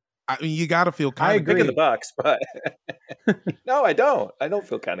 I mean, you got to feel I kind of agree. Picking the Bucks, but no, I don't. I don't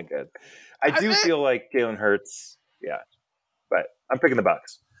feel kind of good. I do feel like Jalen Hurts. Yeah, but I'm picking the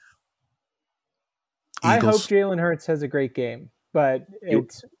Bucks. I hope Eagles. Jalen Hurts has a great game, but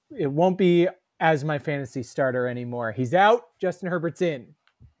it won't be as my fantasy starter anymore. He's out. Justin Herbert's in.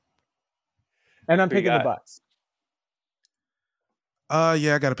 And I'm Who you picking the got? Bucks.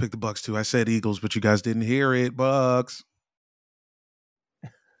 Yeah, I got to pick the Bucks too. I said Eagles, but you guys didn't hear it. Bucks.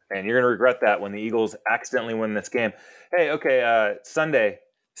 And you're going to regret that when the Eagles accidentally win this game. Hey, okay, Sunday,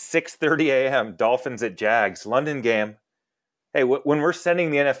 6:30 a.m., Dolphins at Jags, London game. Hey, when we're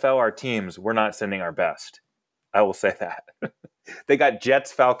sending the NFL our teams, we're not sending our best. I will say that. They got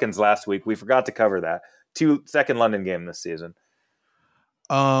Jets, Falcons last week. We forgot to cover that. Second London game this season.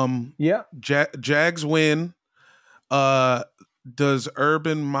 Yeah. Jags win. Does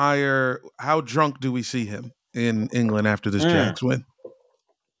Urban Meyer? How drunk do we see him in England after this Jags win?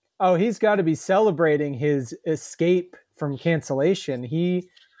 Oh, he's got to be celebrating his escape from cancellation. He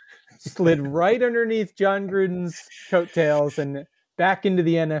slid right underneath John Gruden's coattails and back into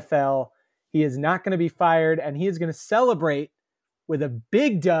the NFL. He is not going to be fired, and he is going to celebrate with a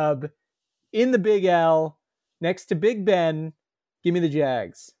big dub in the Big L next to Big Ben. Give me the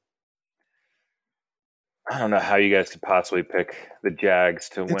Jags. I don't know how you guys could possibly pick the Jags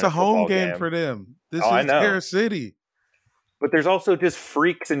to win It's a home football game for them. This I is know. their city. But there's also just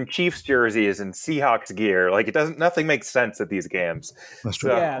freaks in Chiefs jerseys and Seahawks gear. Like nothing makes sense at these games. That's true.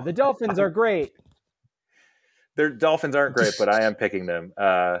 So- Yeah, the Dolphins are great. Their Dolphins aren't great, but I am picking them.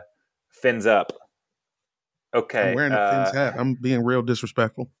 Fins up. Okay. I'm wearing a Fins hat. I'm being real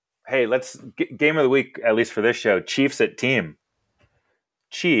disrespectful. Hey, let's game of the week, at least for this show. Chiefs at team.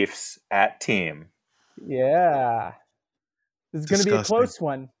 Chiefs at team. Yeah. This is going to be a Disgusting. close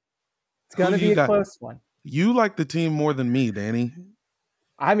one. It's going Who to you be a got? close one. You like the team more than me, Danny.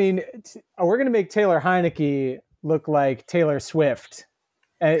 I mean, we're going to make Taylor Heineke look like Taylor Swift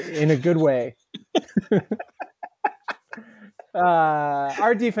in a good way.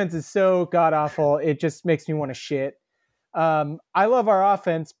 Our defense is so god-awful. It just makes me want to shit. I love our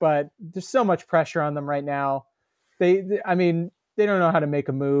offense, but there's so much pressure on them right now. They don't know how to make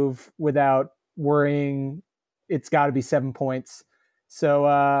a move without worrying it's got to be 7 points. So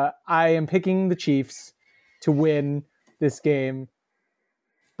I am picking the Chiefs to win this game,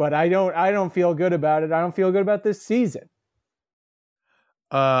 but I don't feel good about it. I don't feel good about this season.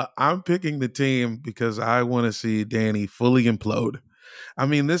 I'm picking the team because I want to see Danny fully implode. I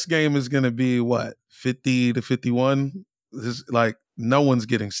mean, this game is going to be what, 50-51? This like no one's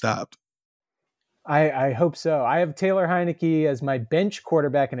getting stopped. I hope so. I have Taylor Heineke as my bench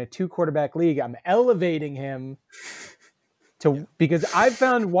quarterback in a 2-quarterback league. I'm elevating him because I've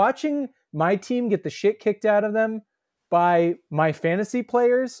found watching my team get the shit kicked out of them by my fantasy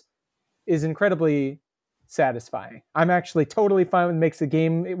players is incredibly satisfying. I'm actually totally fine with it. Makes the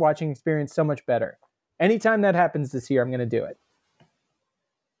game watching experience so much better. Anytime that happens this year, I'm going to do it.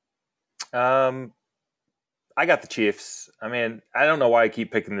 I got the Chiefs. I mean, I don't know why I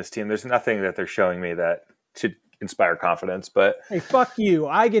keep picking this team. There's nothing that they're showing me that should inspire confidence, but Hey, fuck you.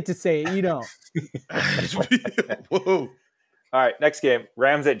 I get to say it. You don't. Whoa. all right, next game,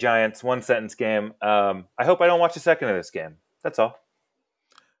 Rams at Giants, 1-sentence game. I hope I don't watch a second of this game. That's all.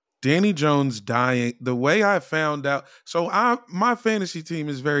 Danny Jones dying. The way I found out, so my fantasy team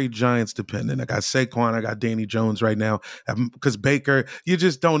is very Giants dependent. I got Saquon, I got Danny Jones right now because Baker, you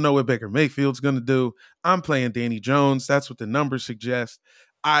just don't know what Baker Mayfield's going to do. I'm playing Danny Jones. That's what the numbers suggest.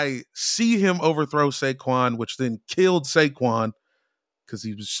 I see him overthrow Saquon, which then killed Saquon because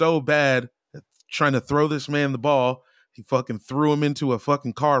he was so bad at trying to throw this man the ball. He fucking threw him into a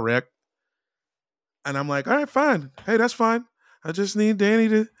fucking car wreck. And I'm like, all right, fine. Hey, that's fine. I just need Danny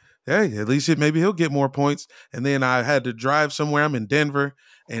to, hey, at least maybe he'll get more points. And then I had to drive somewhere. I'm in Denver.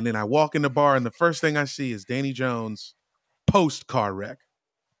 And then I walk in the bar, and the first thing I see is Danny Jones post-car wreck.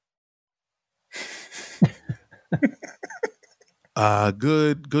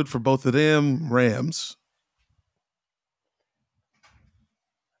 Good for both of them. Rams.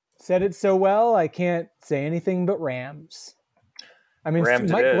 Said it so well, I can't say anything but Rams. I mean,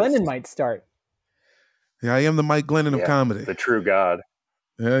 Rams Mike it is. Glennon might start. Yeah, I am the Mike Glennon of comedy. The true God.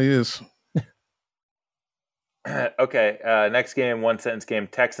 Yeah, he is. Okay, next game, one-sentence game,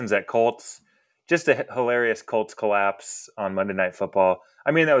 Texans at Colts. Just a hilarious Colts collapse on Monday Night Football.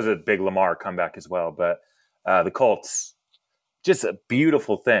 I mean, that was a big Lamar comeback as well, but the Colts, just a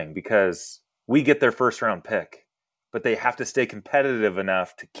beautiful thing because we get their first-round pick, but they have to stay competitive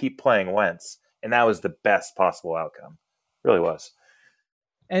enough to keep playing Wentz, and that was the best possible outcome. It really was.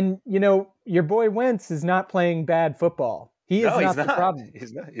 And, you know, your boy Wentz is not playing bad football. He is not the problem.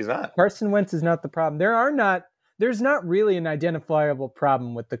 He's not. Carson Wentz is not the problem. There's not really an identifiable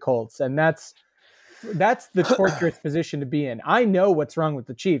problem with the Colts, and that's the torturous position to be in. I know what's wrong with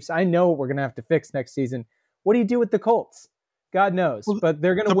the Chiefs. I know what we're going to have to fix next season. What do you do with the Colts? God knows, but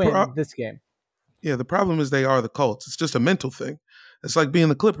they're going to win this game. Yeah, the problem is they are the Colts. It's just a mental thing. It's like being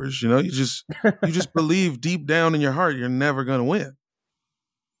the Clippers, you know? You just believe deep down in your heart you're never going to win.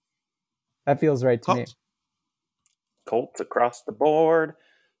 That feels right to me. Colts across the board.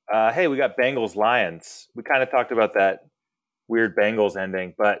 Hey, we got Bengals-Lions. We kind of talked about that weird Bengals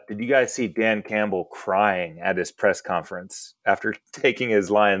ending, but did you guys see Dan Campbell crying at his press conference after taking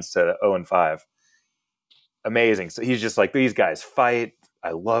his Lions to 0-5? Amazing. So he's just like, these guys fight.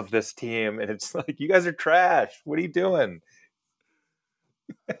 I love this team. And it's like, you guys are trash. What are you doing?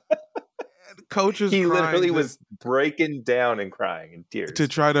 Coaches, he literally was breaking down and crying in tears. To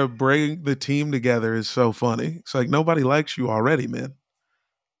try to bring the team together is so funny. It's like nobody likes you already, man.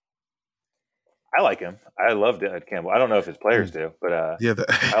 I like him. I love Dan Campbell. I don't know if his players do, but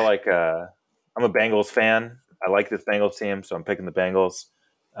I like. I'm a Bengals fan. I like this Bengals team, so I'm picking the Bengals.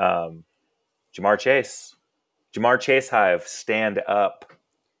 Jamar Chase Hive, stand up.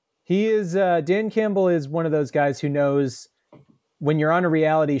 He is. Dan Campbell is one of those guys who knows when you're on a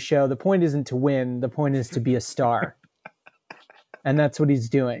reality show, the point isn't to win. The point is to be a star. And that's what he's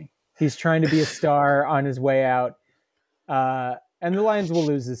doing. He's trying to be a star on his way out. And the Lions will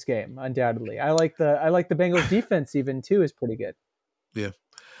lose this game, undoubtedly. I like the Bengals defense even too is pretty good. Yeah.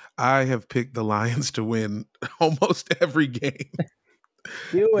 I have picked the Lions to win almost every game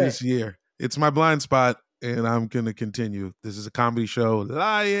this year. It's my blind spot, and I'm going to continue. This is a comedy show.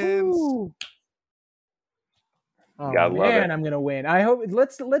 Lions. Ooh. Oh man, I'm gonna win. I hope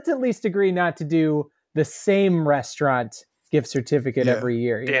let's at least agree not to do the same restaurant gift certificate every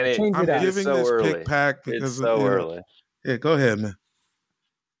year. Danny, change I'm it out. giving so this early. pick pack because It's so early. Yeah, go ahead, man.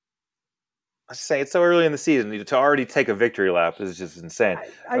 I say it's so early in the season to already take a victory lap is just insane.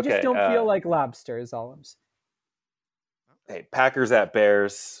 I just don't feel like lobster is all I'm saying. Hey, Packers at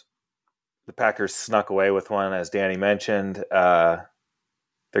Bears. The Packers snuck away with one, as Danny mentioned. They're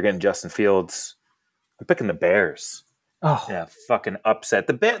getting Justin Fields. I'm picking the Bears. Oh yeah, fucking upset.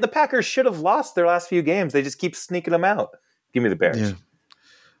 The Packers should have lost their last few games. They just keep sneaking them out. Give me the Bears. Yeah.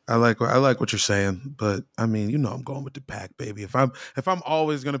 I like what you're saying, but I mean, you know, I'm going with the Pack, baby. If I'm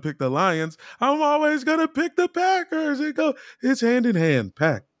always gonna pick the Lions, I'm always gonna pick the Packers. It's hand in hand.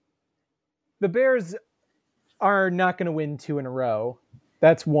 Pack. The Bears are not going to win 2 in a row.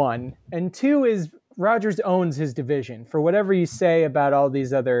 That's one, and 2 is Rodgers owns his division. For whatever you say about all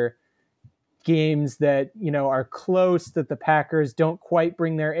these other games that, you know, are close, that the Packers don't quite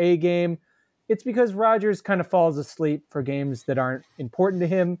bring their A game, it's because Rodgers kind of falls asleep for games that aren't important to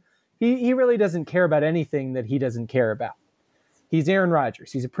him. He really doesn't care about anything that he doesn't care about. He's Aaron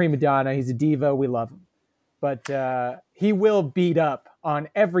Rodgers. He's a prima donna. He's a diva. We love him. But he will beat up on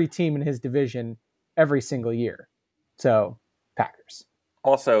every team in his division every single year. So, Packers.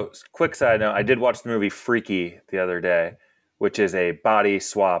 Also, quick side note, I did watch the movie Freaky the other day, which is a body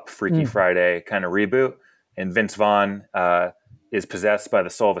swap Freaky Friday kind of reboot. And Vince Vaughn is possessed by the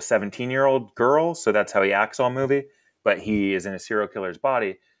soul of a 17-year-old girl, so that's how he acts all movie. But he is in a serial killer's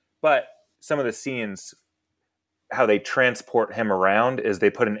body. But some of the scenes, how they transport him around is they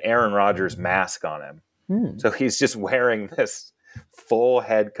put an Aaron Rodgers mask on him. So he's just wearing this full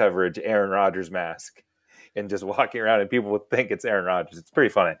head coverage Aaron Rodgers mask and just walking around, and people would think it's Aaron Rodgers. It's pretty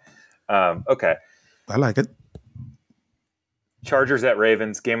funny. Okay. I like it. Chargers at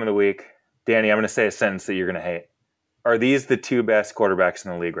Ravens, game of the week. Danny, I'm going to say a sentence that you're going to hate. Are these the two best quarterbacks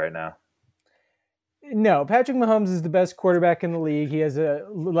in the league right now? No, Patrick Mahomes is the best quarterback in the league. He has a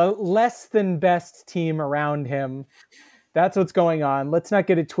less than best team around him. That's what's going on. Let's not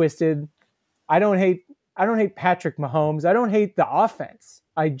get it twisted. I don't hate Patrick Mahomes. I don't hate the offense.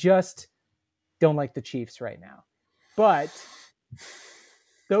 I just don't like the Chiefs right now. But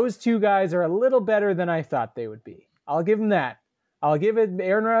those two guys are a little better than I thought they would be. I'll give them that. I'll give it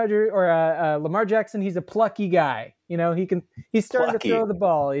Aaron Rodgers or Lamar Jackson. He's a plucky guy. You know, he's starting to throw the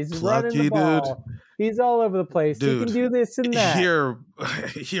ball. He's running the ball. Dude. He's all over the place. Dude, he can do this and that. You're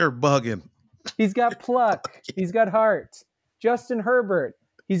bugging. He's got pluck. He's got heart. Justin Herbert.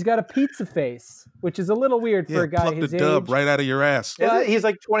 He's got a pizza face, which is a little weird for a guy his age. Pluck the dub right out of your ass. He's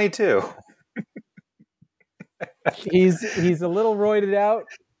like 22. He's a little roided out.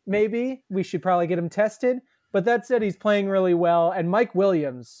 Maybe we should probably get him tested. But that said, he's playing really well. And Mike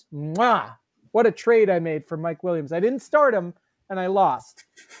Williams, what a trade I made for Mike Williams. I didn't start him, and I lost.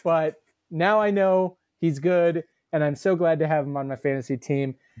 But now I know he's good, and I'm so glad to have him on my fantasy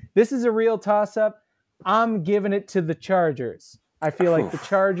team. This is a real toss-up. I'm giving it to the Chargers. I feel like the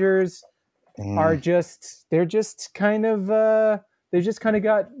Chargers are they just kind of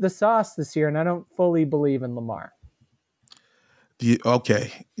got the sauce this year, and I don't fully believe in Lamar.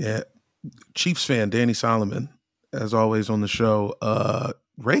 Okay, yeah. Chiefs fan Danny Solomon, as always on the show.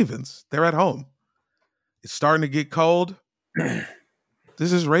 Ravens, they're at home. It's starting to get cold.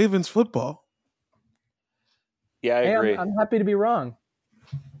 This is Ravens football. Yeah, I agree. I'm happy to be wrong.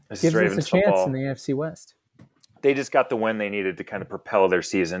 This Gives is Ravens us a chance football. in the AFC West. They just got the win they needed to kind of propel their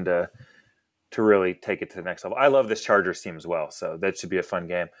season to really take it to the next level. I love this Chargers team as well, so that should be a fun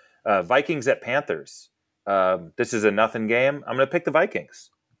game. Vikings at Panthers. This is a nothing game. I'm going to pick the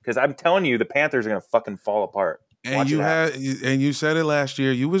Vikings. Because I'm telling you, the Panthers are going to fucking fall apart. And you said it last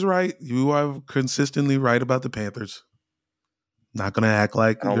year. You was right. You are consistently right about the Panthers. Not going to act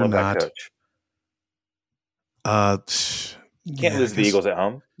like you're not. You can't lose the Eagles at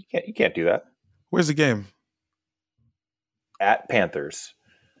home. You can't do that. Where's the game? At Panthers.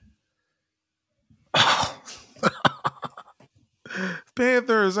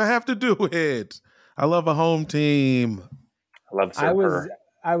 Panthers. I have to do it. I love a home team. I love Super.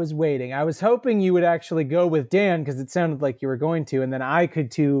 I was waiting. I was hoping you would actually go with Dan because it sounded like you were going to, and then I could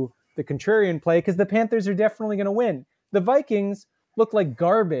do the contrarian play because the Panthers are definitely going to win. The Vikings look like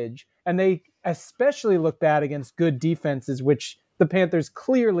garbage, and they especially look bad against good defenses, which the Panthers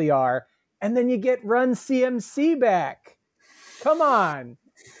clearly are. And then you get Run CMC back. Come on.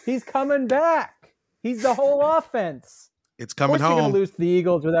 He's coming back. He's the whole offense. It's coming home. You're going to lose to the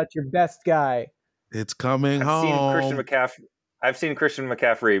Eagles without your best guy. It's coming home. I've seen Christian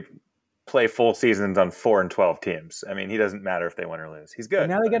McCaffrey play full seasons on 4 and 12 teams. I mean, he doesn't matter if they win or lose. He's good.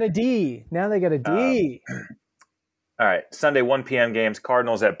 And now they got a D. All right. Sunday, 1 p.m. games.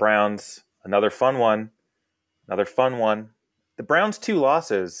 Cardinals at Browns. Another fun one. The Browns' 2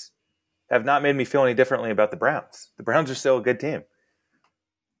 losses have not made me feel any differently about the Browns. The Browns are still a good team.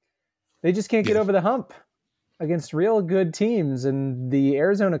 They just can't get over the hump against real good teams, and the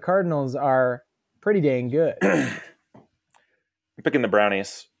Arizona Cardinals are pretty dang good. I'm picking the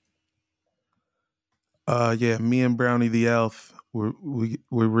Brownies. Yeah, me and Brownie the Elf, we're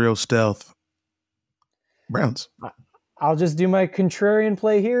real stealth. Browns. I'll just do my contrarian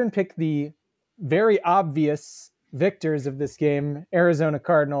play here and pick the very obvious victors of this game, Arizona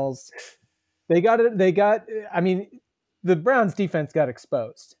Cardinals. The Browns defense got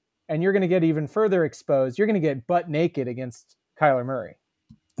exposed, and you're going to get even further exposed. You're going to get butt naked against Kyler Murray.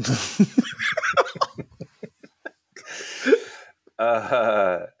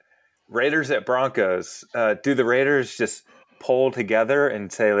 Raiders at Broncos. Do the Raiders just pull together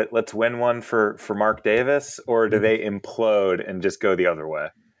and say, let's win one for Mark Davis, or do they implode and just go the other way?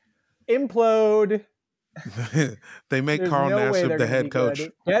 Implode. They make Carl Nassib the head coach.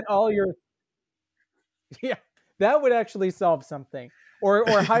 Good. Get all your... Yeah, that would actually solve something. Or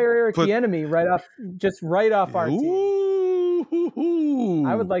hire Eric Bieniemy right off our team.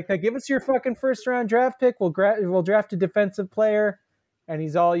 I would like that. Give us your fucking first round draft pick. We'll draft a defensive player, and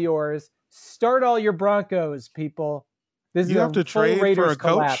he's all yours. Start all your Broncos, people. This is have to trade Raiders for a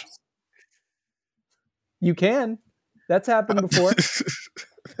collapse. coach. You can. That's happened before.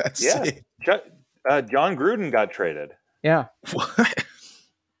 That's it. John Gruden got traded. Yeah. What?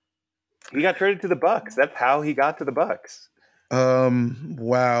 He got traded to the Bucs. That's how he got to the Bucs.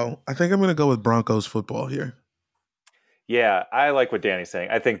 Wow. I think I'm going to go with Broncos football here. Yeah, I like what Danny's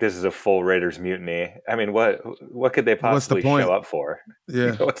saying. I think this is a full Raiders mutiny. I mean, what could they possibly show up for?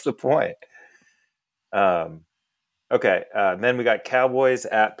 Yeah. What's the point? All Okay, then we got Cowboys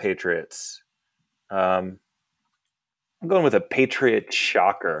at Patriots. I'm going with a Patriot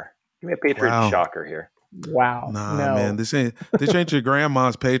shocker. Give me a Patriot Wow. shocker here. Wow. Nah, no. man, this ain't your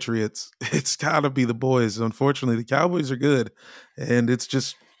grandma's Patriots. It's gotta be the boys. Unfortunately, the Cowboys are good, and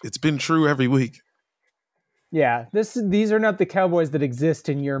it's been true every week. Yeah, these are not the Cowboys that exist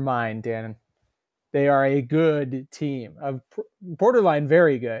in your mind, Dan. They are a good team, of borderline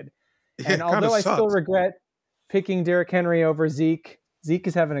very good. Yeah, And although I still regret picking Derrick Henry over Zeke, Zeke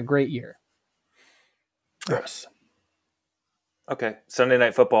is having a great year. Gross. Okay, Sunday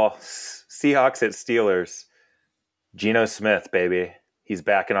Night Football. Seahawks at Steelers. Geno Smith, baby. He's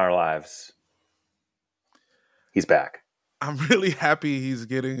back in our lives. He's back. I'm really happy he's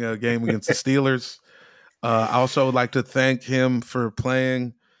getting a game against the Steelers. I also would like to thank him for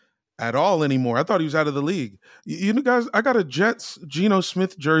playing at all anymore. I thought he was out of the league. You know, guys, I got a Jets Geno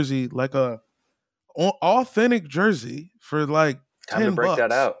Smith jersey, like a authentic jersey for like Time $10. to break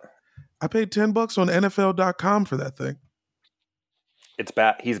that out. I paid $10 on NFL.com for that thing. It's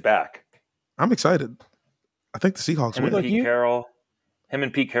back. He's back. I'm excited. I think the Seahawks Him win. and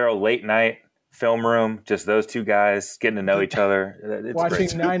Pete Carroll, late night film room. Just those two guys getting to know each other. It's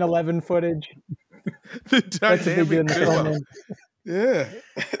Watching great. 9/11 footage. The That's what they do in the dynamic film. duo. Yeah.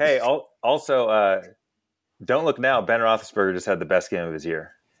 Hey, also, don't look now. Ben Roethlisberger just had the best game of his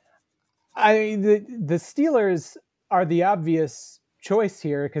year. The Steelers are the obvious choice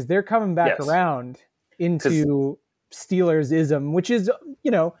here because they're coming back Yes. around into Steelers-ism, which is,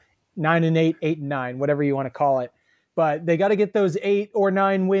 9-8, 8-9, whatever you want to call it. But they got to get those 8 or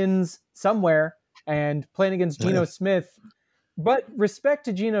 9 wins somewhere, and playing against Geno Smith. But respect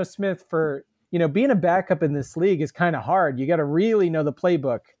to Geno Smith for, being a backup in this league is kind of hard. You got to really know the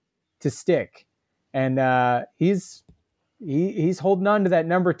playbook to stick. And he's holding on to that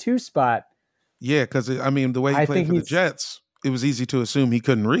number 2 spot. Yeah, because, the way he played for the Jets, it was easy to assume he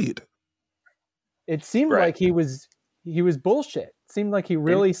couldn't read. It seemed like he was bullshit. It seemed like he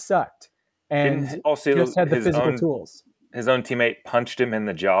really sucked. And also just had the physical tools. His own teammate punched him in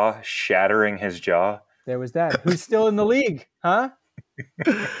the jaw, shattering his jaw. There was that. Who's still in the league, huh?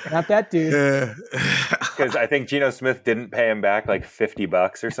 Not that dude. Yeah. Because I think Geno Smith didn't pay him back like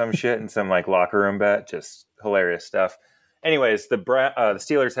 $50 or some shit in some like locker room bet. Just hilarious stuff. Anyways, the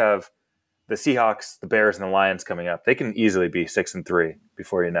Steelers have the Seahawks, the Bears, and the Lions coming up. They can easily be 6-3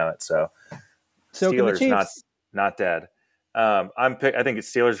 before you know it. So Steelers can the Chiefs. not dead. I think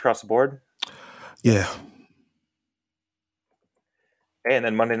it's Steelers across the board. Yeah. And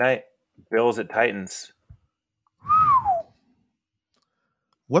then Monday night, Bills at Titans.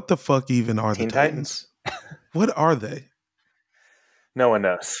 What the fuck even are Teen the Titans? What are they? No one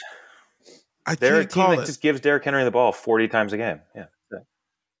knows. They're a team that just gives Derrick Henry the ball 40 times a game. Yeah.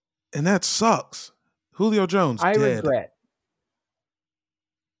 And that sucks. Julio Jones I dead. regret.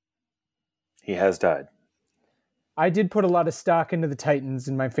 He has died. I did put a lot of stock into the Titans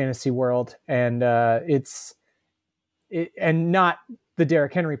in my fantasy world, and and not the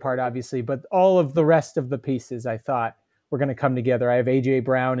Derrick Henry part, obviously, but all of the rest of the pieces I thought were going to come together. I have AJ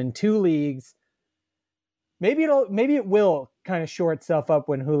Brown in 2 leagues. Maybe it will kind of shore itself up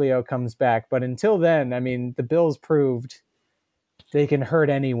when Julio comes back, but until then, the Bills proved they can hurt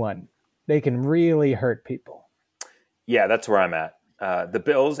anyone. They can really hurt people. Yeah, that's where I'm at. The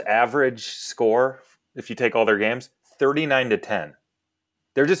Bills' average score, if you take all their games, 39-10.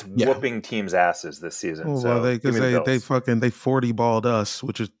 They're just whooping teams' asses this season. Oh, so well, they 40 balled us,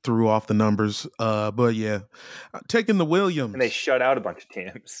 which just threw off the numbers. But yeah, taking the Williams, and they shut out a bunch of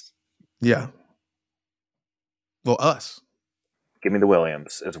teams. Yeah. Well, us. Give me the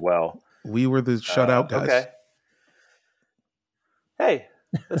Williams as well. We were the shutout guys. Okay. Hey,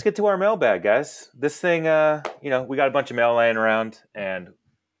 let's get to our mailbag, guys. This thing, we got a bunch of mail laying around, and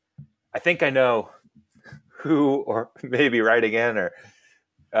I think I know who, or maybe writing in, or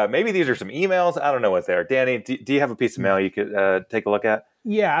maybe these are some emails. I don't know what they are. Danny, do you have a piece of mail you could take a look at?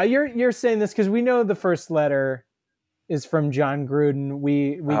 Yeah, you're saying this because we know the first letter is from John Gruden.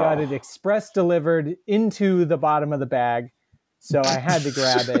 We got it express delivered into the bottom of the bag, so I had to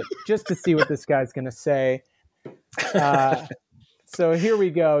grab it just to see what this guy's going to say. So here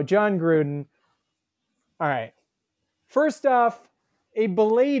we go. John Gruden. All right. First off, a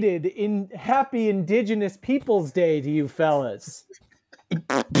belated happy Indigenous Peoples Day to you fellas.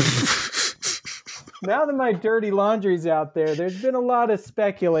 Now that my dirty laundry's out there, there's been a lot of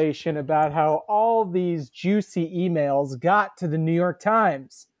speculation about how all these juicy emails got to the New York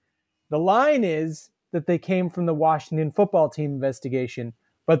Times. The line is that they came from the Washington football team investigation,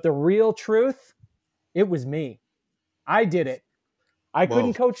 but the real truth, it was me. I did it. I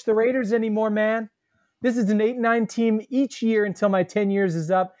couldn't coach the Raiders anymore, man. This is an 8-9 team each year until my 10 years is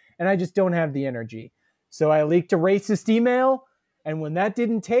up, and I just don't have the energy. So I leaked a racist email, and when that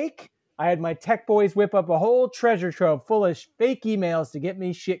didn't take, I had my tech boys whip up a whole treasure trove full of fake emails to get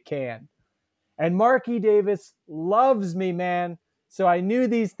me shit canned. And Marky Davis loves me, man, so I knew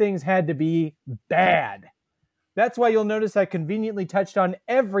these things had to be bad. That's why you'll notice I conveniently touched on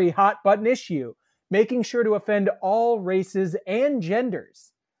every hot button issue, making sure to offend all races and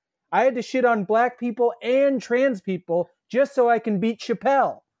genders. I had to shit on black people and trans people just so I can beat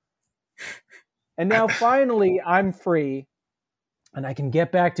Chappelle. And now finally I'm free and I can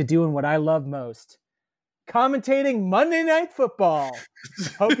get back to doing what I love most. Commentating Monday Night Football.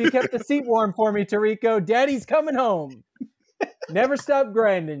 Hope you kept the seat warm for me, Tarico. Daddy's coming home. Never stop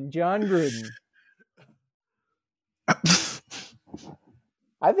grinding, John Gruden.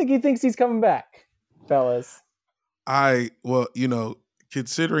 I think he thinks he's coming back, fellas.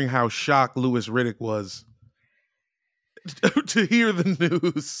 Considering how shocked Louis Riddick was to hear the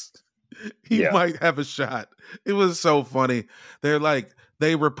news, he might have a shot. It was so funny. They're like,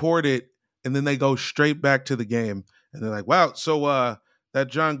 they report it and then they go straight back to the game. And they're like, wow, so that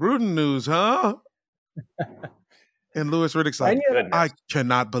John Gruden news, huh? And Louis Riddick's like, I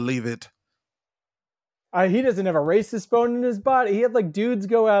cannot believe it. He doesn't have a racist bone in his body. He had like dudes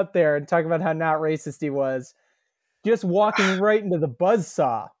go out there and talk about how not racist he was. Just walking right into the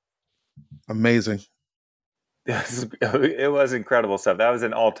buzzsaw. Amazing. It was incredible stuff. That was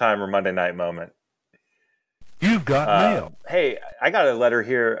an all-timer Monday night moment. You've got mail. Hey, I got a letter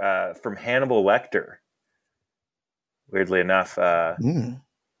here from Hannibal Lecter. Weirdly enough,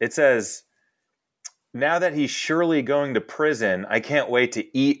 it says, now that he's surely going to prison, I can't wait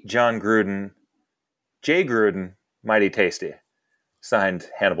to eat John Gruden. Jay Gruden, mighty tasty. Signed,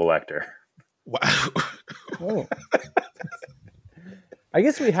 Hannibal Lecter. Wow. Oh. I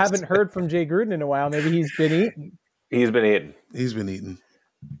guess we haven't heard from Jay Gruden in a while. Maybe he's been eating. He's been eating. He's been eating.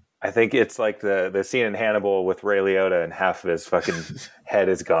 I think it's like the scene in Hannibal with Ray Liotta and half of his fucking head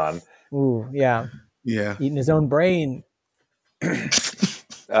is gone. Ooh, yeah. Yeah. Eating his own brain.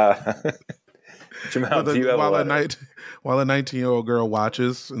 Jamal, do you have while a 19-year-old girl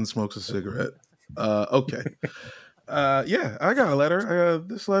watches and smokes a cigarette. Okay. Yeah, I got a letter.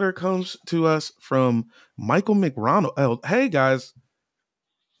 This letter comes to us from Michael McRonald. Hey, guys.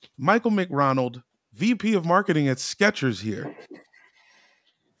 Michael McRonald, VP of Marketing at Skechers here.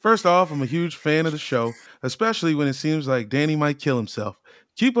 First off, I'm a huge fan of the show, especially when it seems like Danny might kill himself.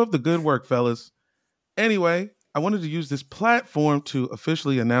 Keep up the good work, fellas. Anyway, I wanted to use this platform to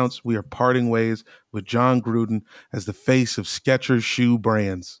officially announce we are parting ways with John Gruden as the face of Skechers shoe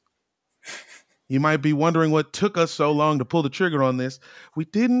brands. You might be wondering what took us so long to pull the trigger on this. We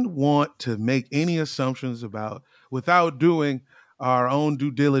didn't want to make any assumptions without doing our own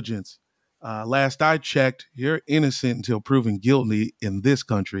due diligence. Last I checked, you're innocent until proven guilty in this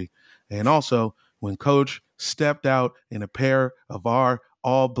country. And also, when Coach stepped out in a pair of our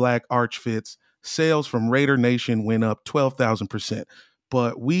all-black arch fits, sales from Raider Nation went up 12,000%.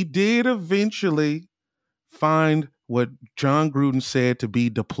 But we did eventually find what John Gruden said to be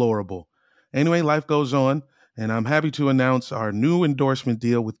deplorable. Anyway, life goes on, and I'm happy to announce our new endorsement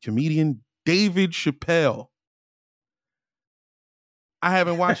deal with comedian David Chappelle. I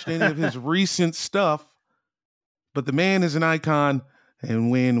haven't watched any of his recent stuff, but the man is an icon, and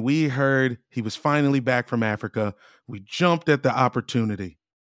when we heard he was finally back from Africa, we jumped at the opportunity.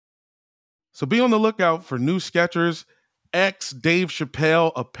 So be on the lookout for new Skechers X Dave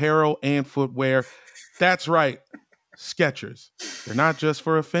Chappelle apparel and footwear. That's right, Skechers. They're not just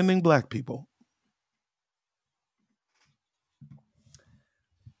for offending black people.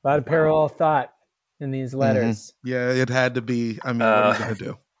 A lot of parallel thought in these letters. Mm-hmm. Yeah, it had to be. I mean, what are you going to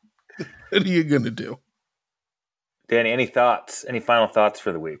do? What are you going to do? Danny, any thoughts? Any final thoughts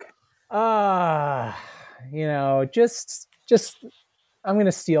for the week? Just I'm going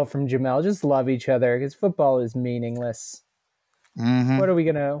to steal from Jamel. Just love each other because football is meaningless. Mm-hmm. What are we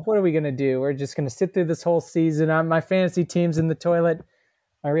gonna do? We're just gonna sit through this whole season. My fantasy team's in the toilet.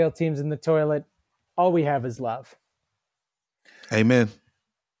 My real team's in the toilet. All we have is love. Amen.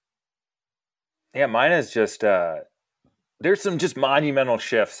 Yeah, mine is just there's some just monumental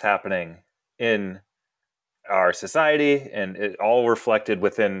shifts happening in our society, and it all reflected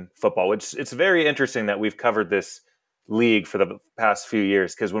within football. Which it's very interesting that we've covered this league for the past few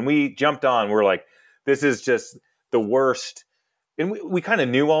years, because when we jumped on, we're like, this is just the worst. And we kind of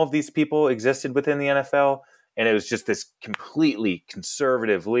knew all of these people existed within the NFL, and it was just this completely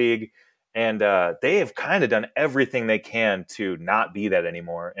conservative league. And they have kind of done everything they can to not be that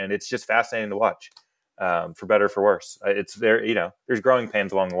anymore. And it's just fascinating to watch, for better or for worse. It's there, there's growing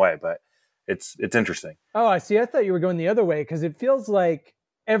pains along the way, but It's interesting. Oh, I see. I thought you were going the other way because it feels like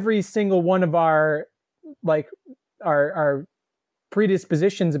every single one of our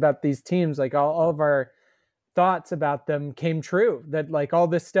predispositions about these teams, like all of our thoughts about them came true. That like all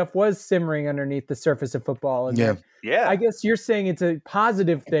this stuff was simmering underneath the surface of football. And Yeah. I guess you're saying it's a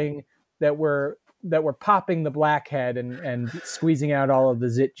positive thing that we're popping the blackhead and squeezing out all of the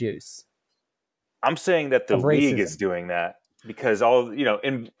zit juice. I'm saying that the league is doing that because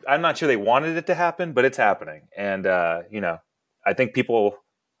and I'm not sure they wanted it to happen, but it's happening. And, I think people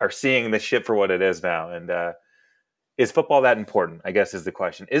are seeing this shit for what it is now. And is football that important, I guess is the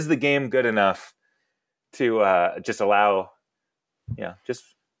question. Is the game good enough to just allow, just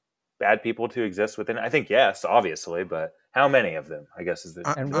bad people to exist within it? I think yes, obviously, but how many of them, I guess is the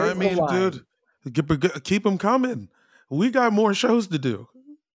I mean, dude, keep them coming. We got more shows to do.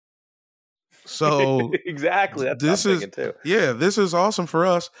 So exactly. That's what I'm thinking too. Yeah, this is awesome for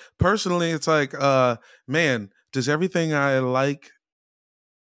us. Personally, it's like, man, does everything I like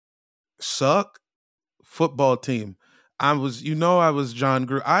suck? Football team. I was John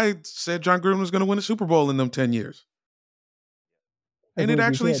Gruden. I said John Gruden was going to win a Super Bowl in them 10 years. And it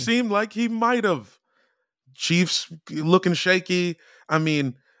actually seemed like he might have. Chiefs looking shaky. I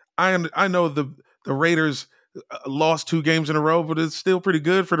mean, I know the Raiders lost 2 games in a row, but it's still pretty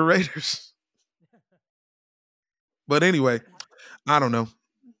good for the Raiders. But anyway, I don't know.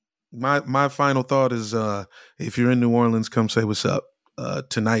 My final thought is if you're in New Orleans, come say what's up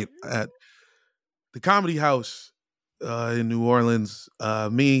tonight at the Comedy House in New Orleans.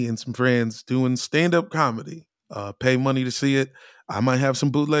 Me and some friends doing stand-up comedy. Pay money to see it. I might have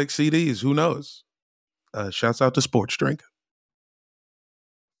some bootleg CDs. Who knows? Shouts out to Sports Drink.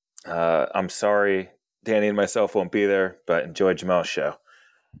 I'm sorry, Danny and myself won't be there, but enjoy Jamel's show.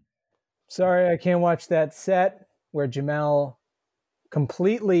 Sorry, I can't watch that set where Jamel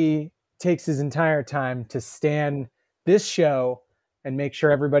completely takes his entire time to stand this show and make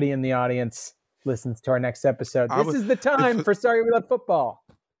sure everybody in the audience listens to our next episode. This is the time for Sorry We Love Football.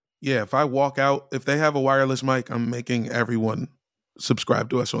 Yeah, if I walk out, if they have a wireless mic, I'm making everyone subscribe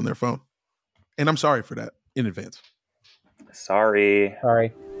to us on their phone. And I'm sorry for that in advance. Sorry.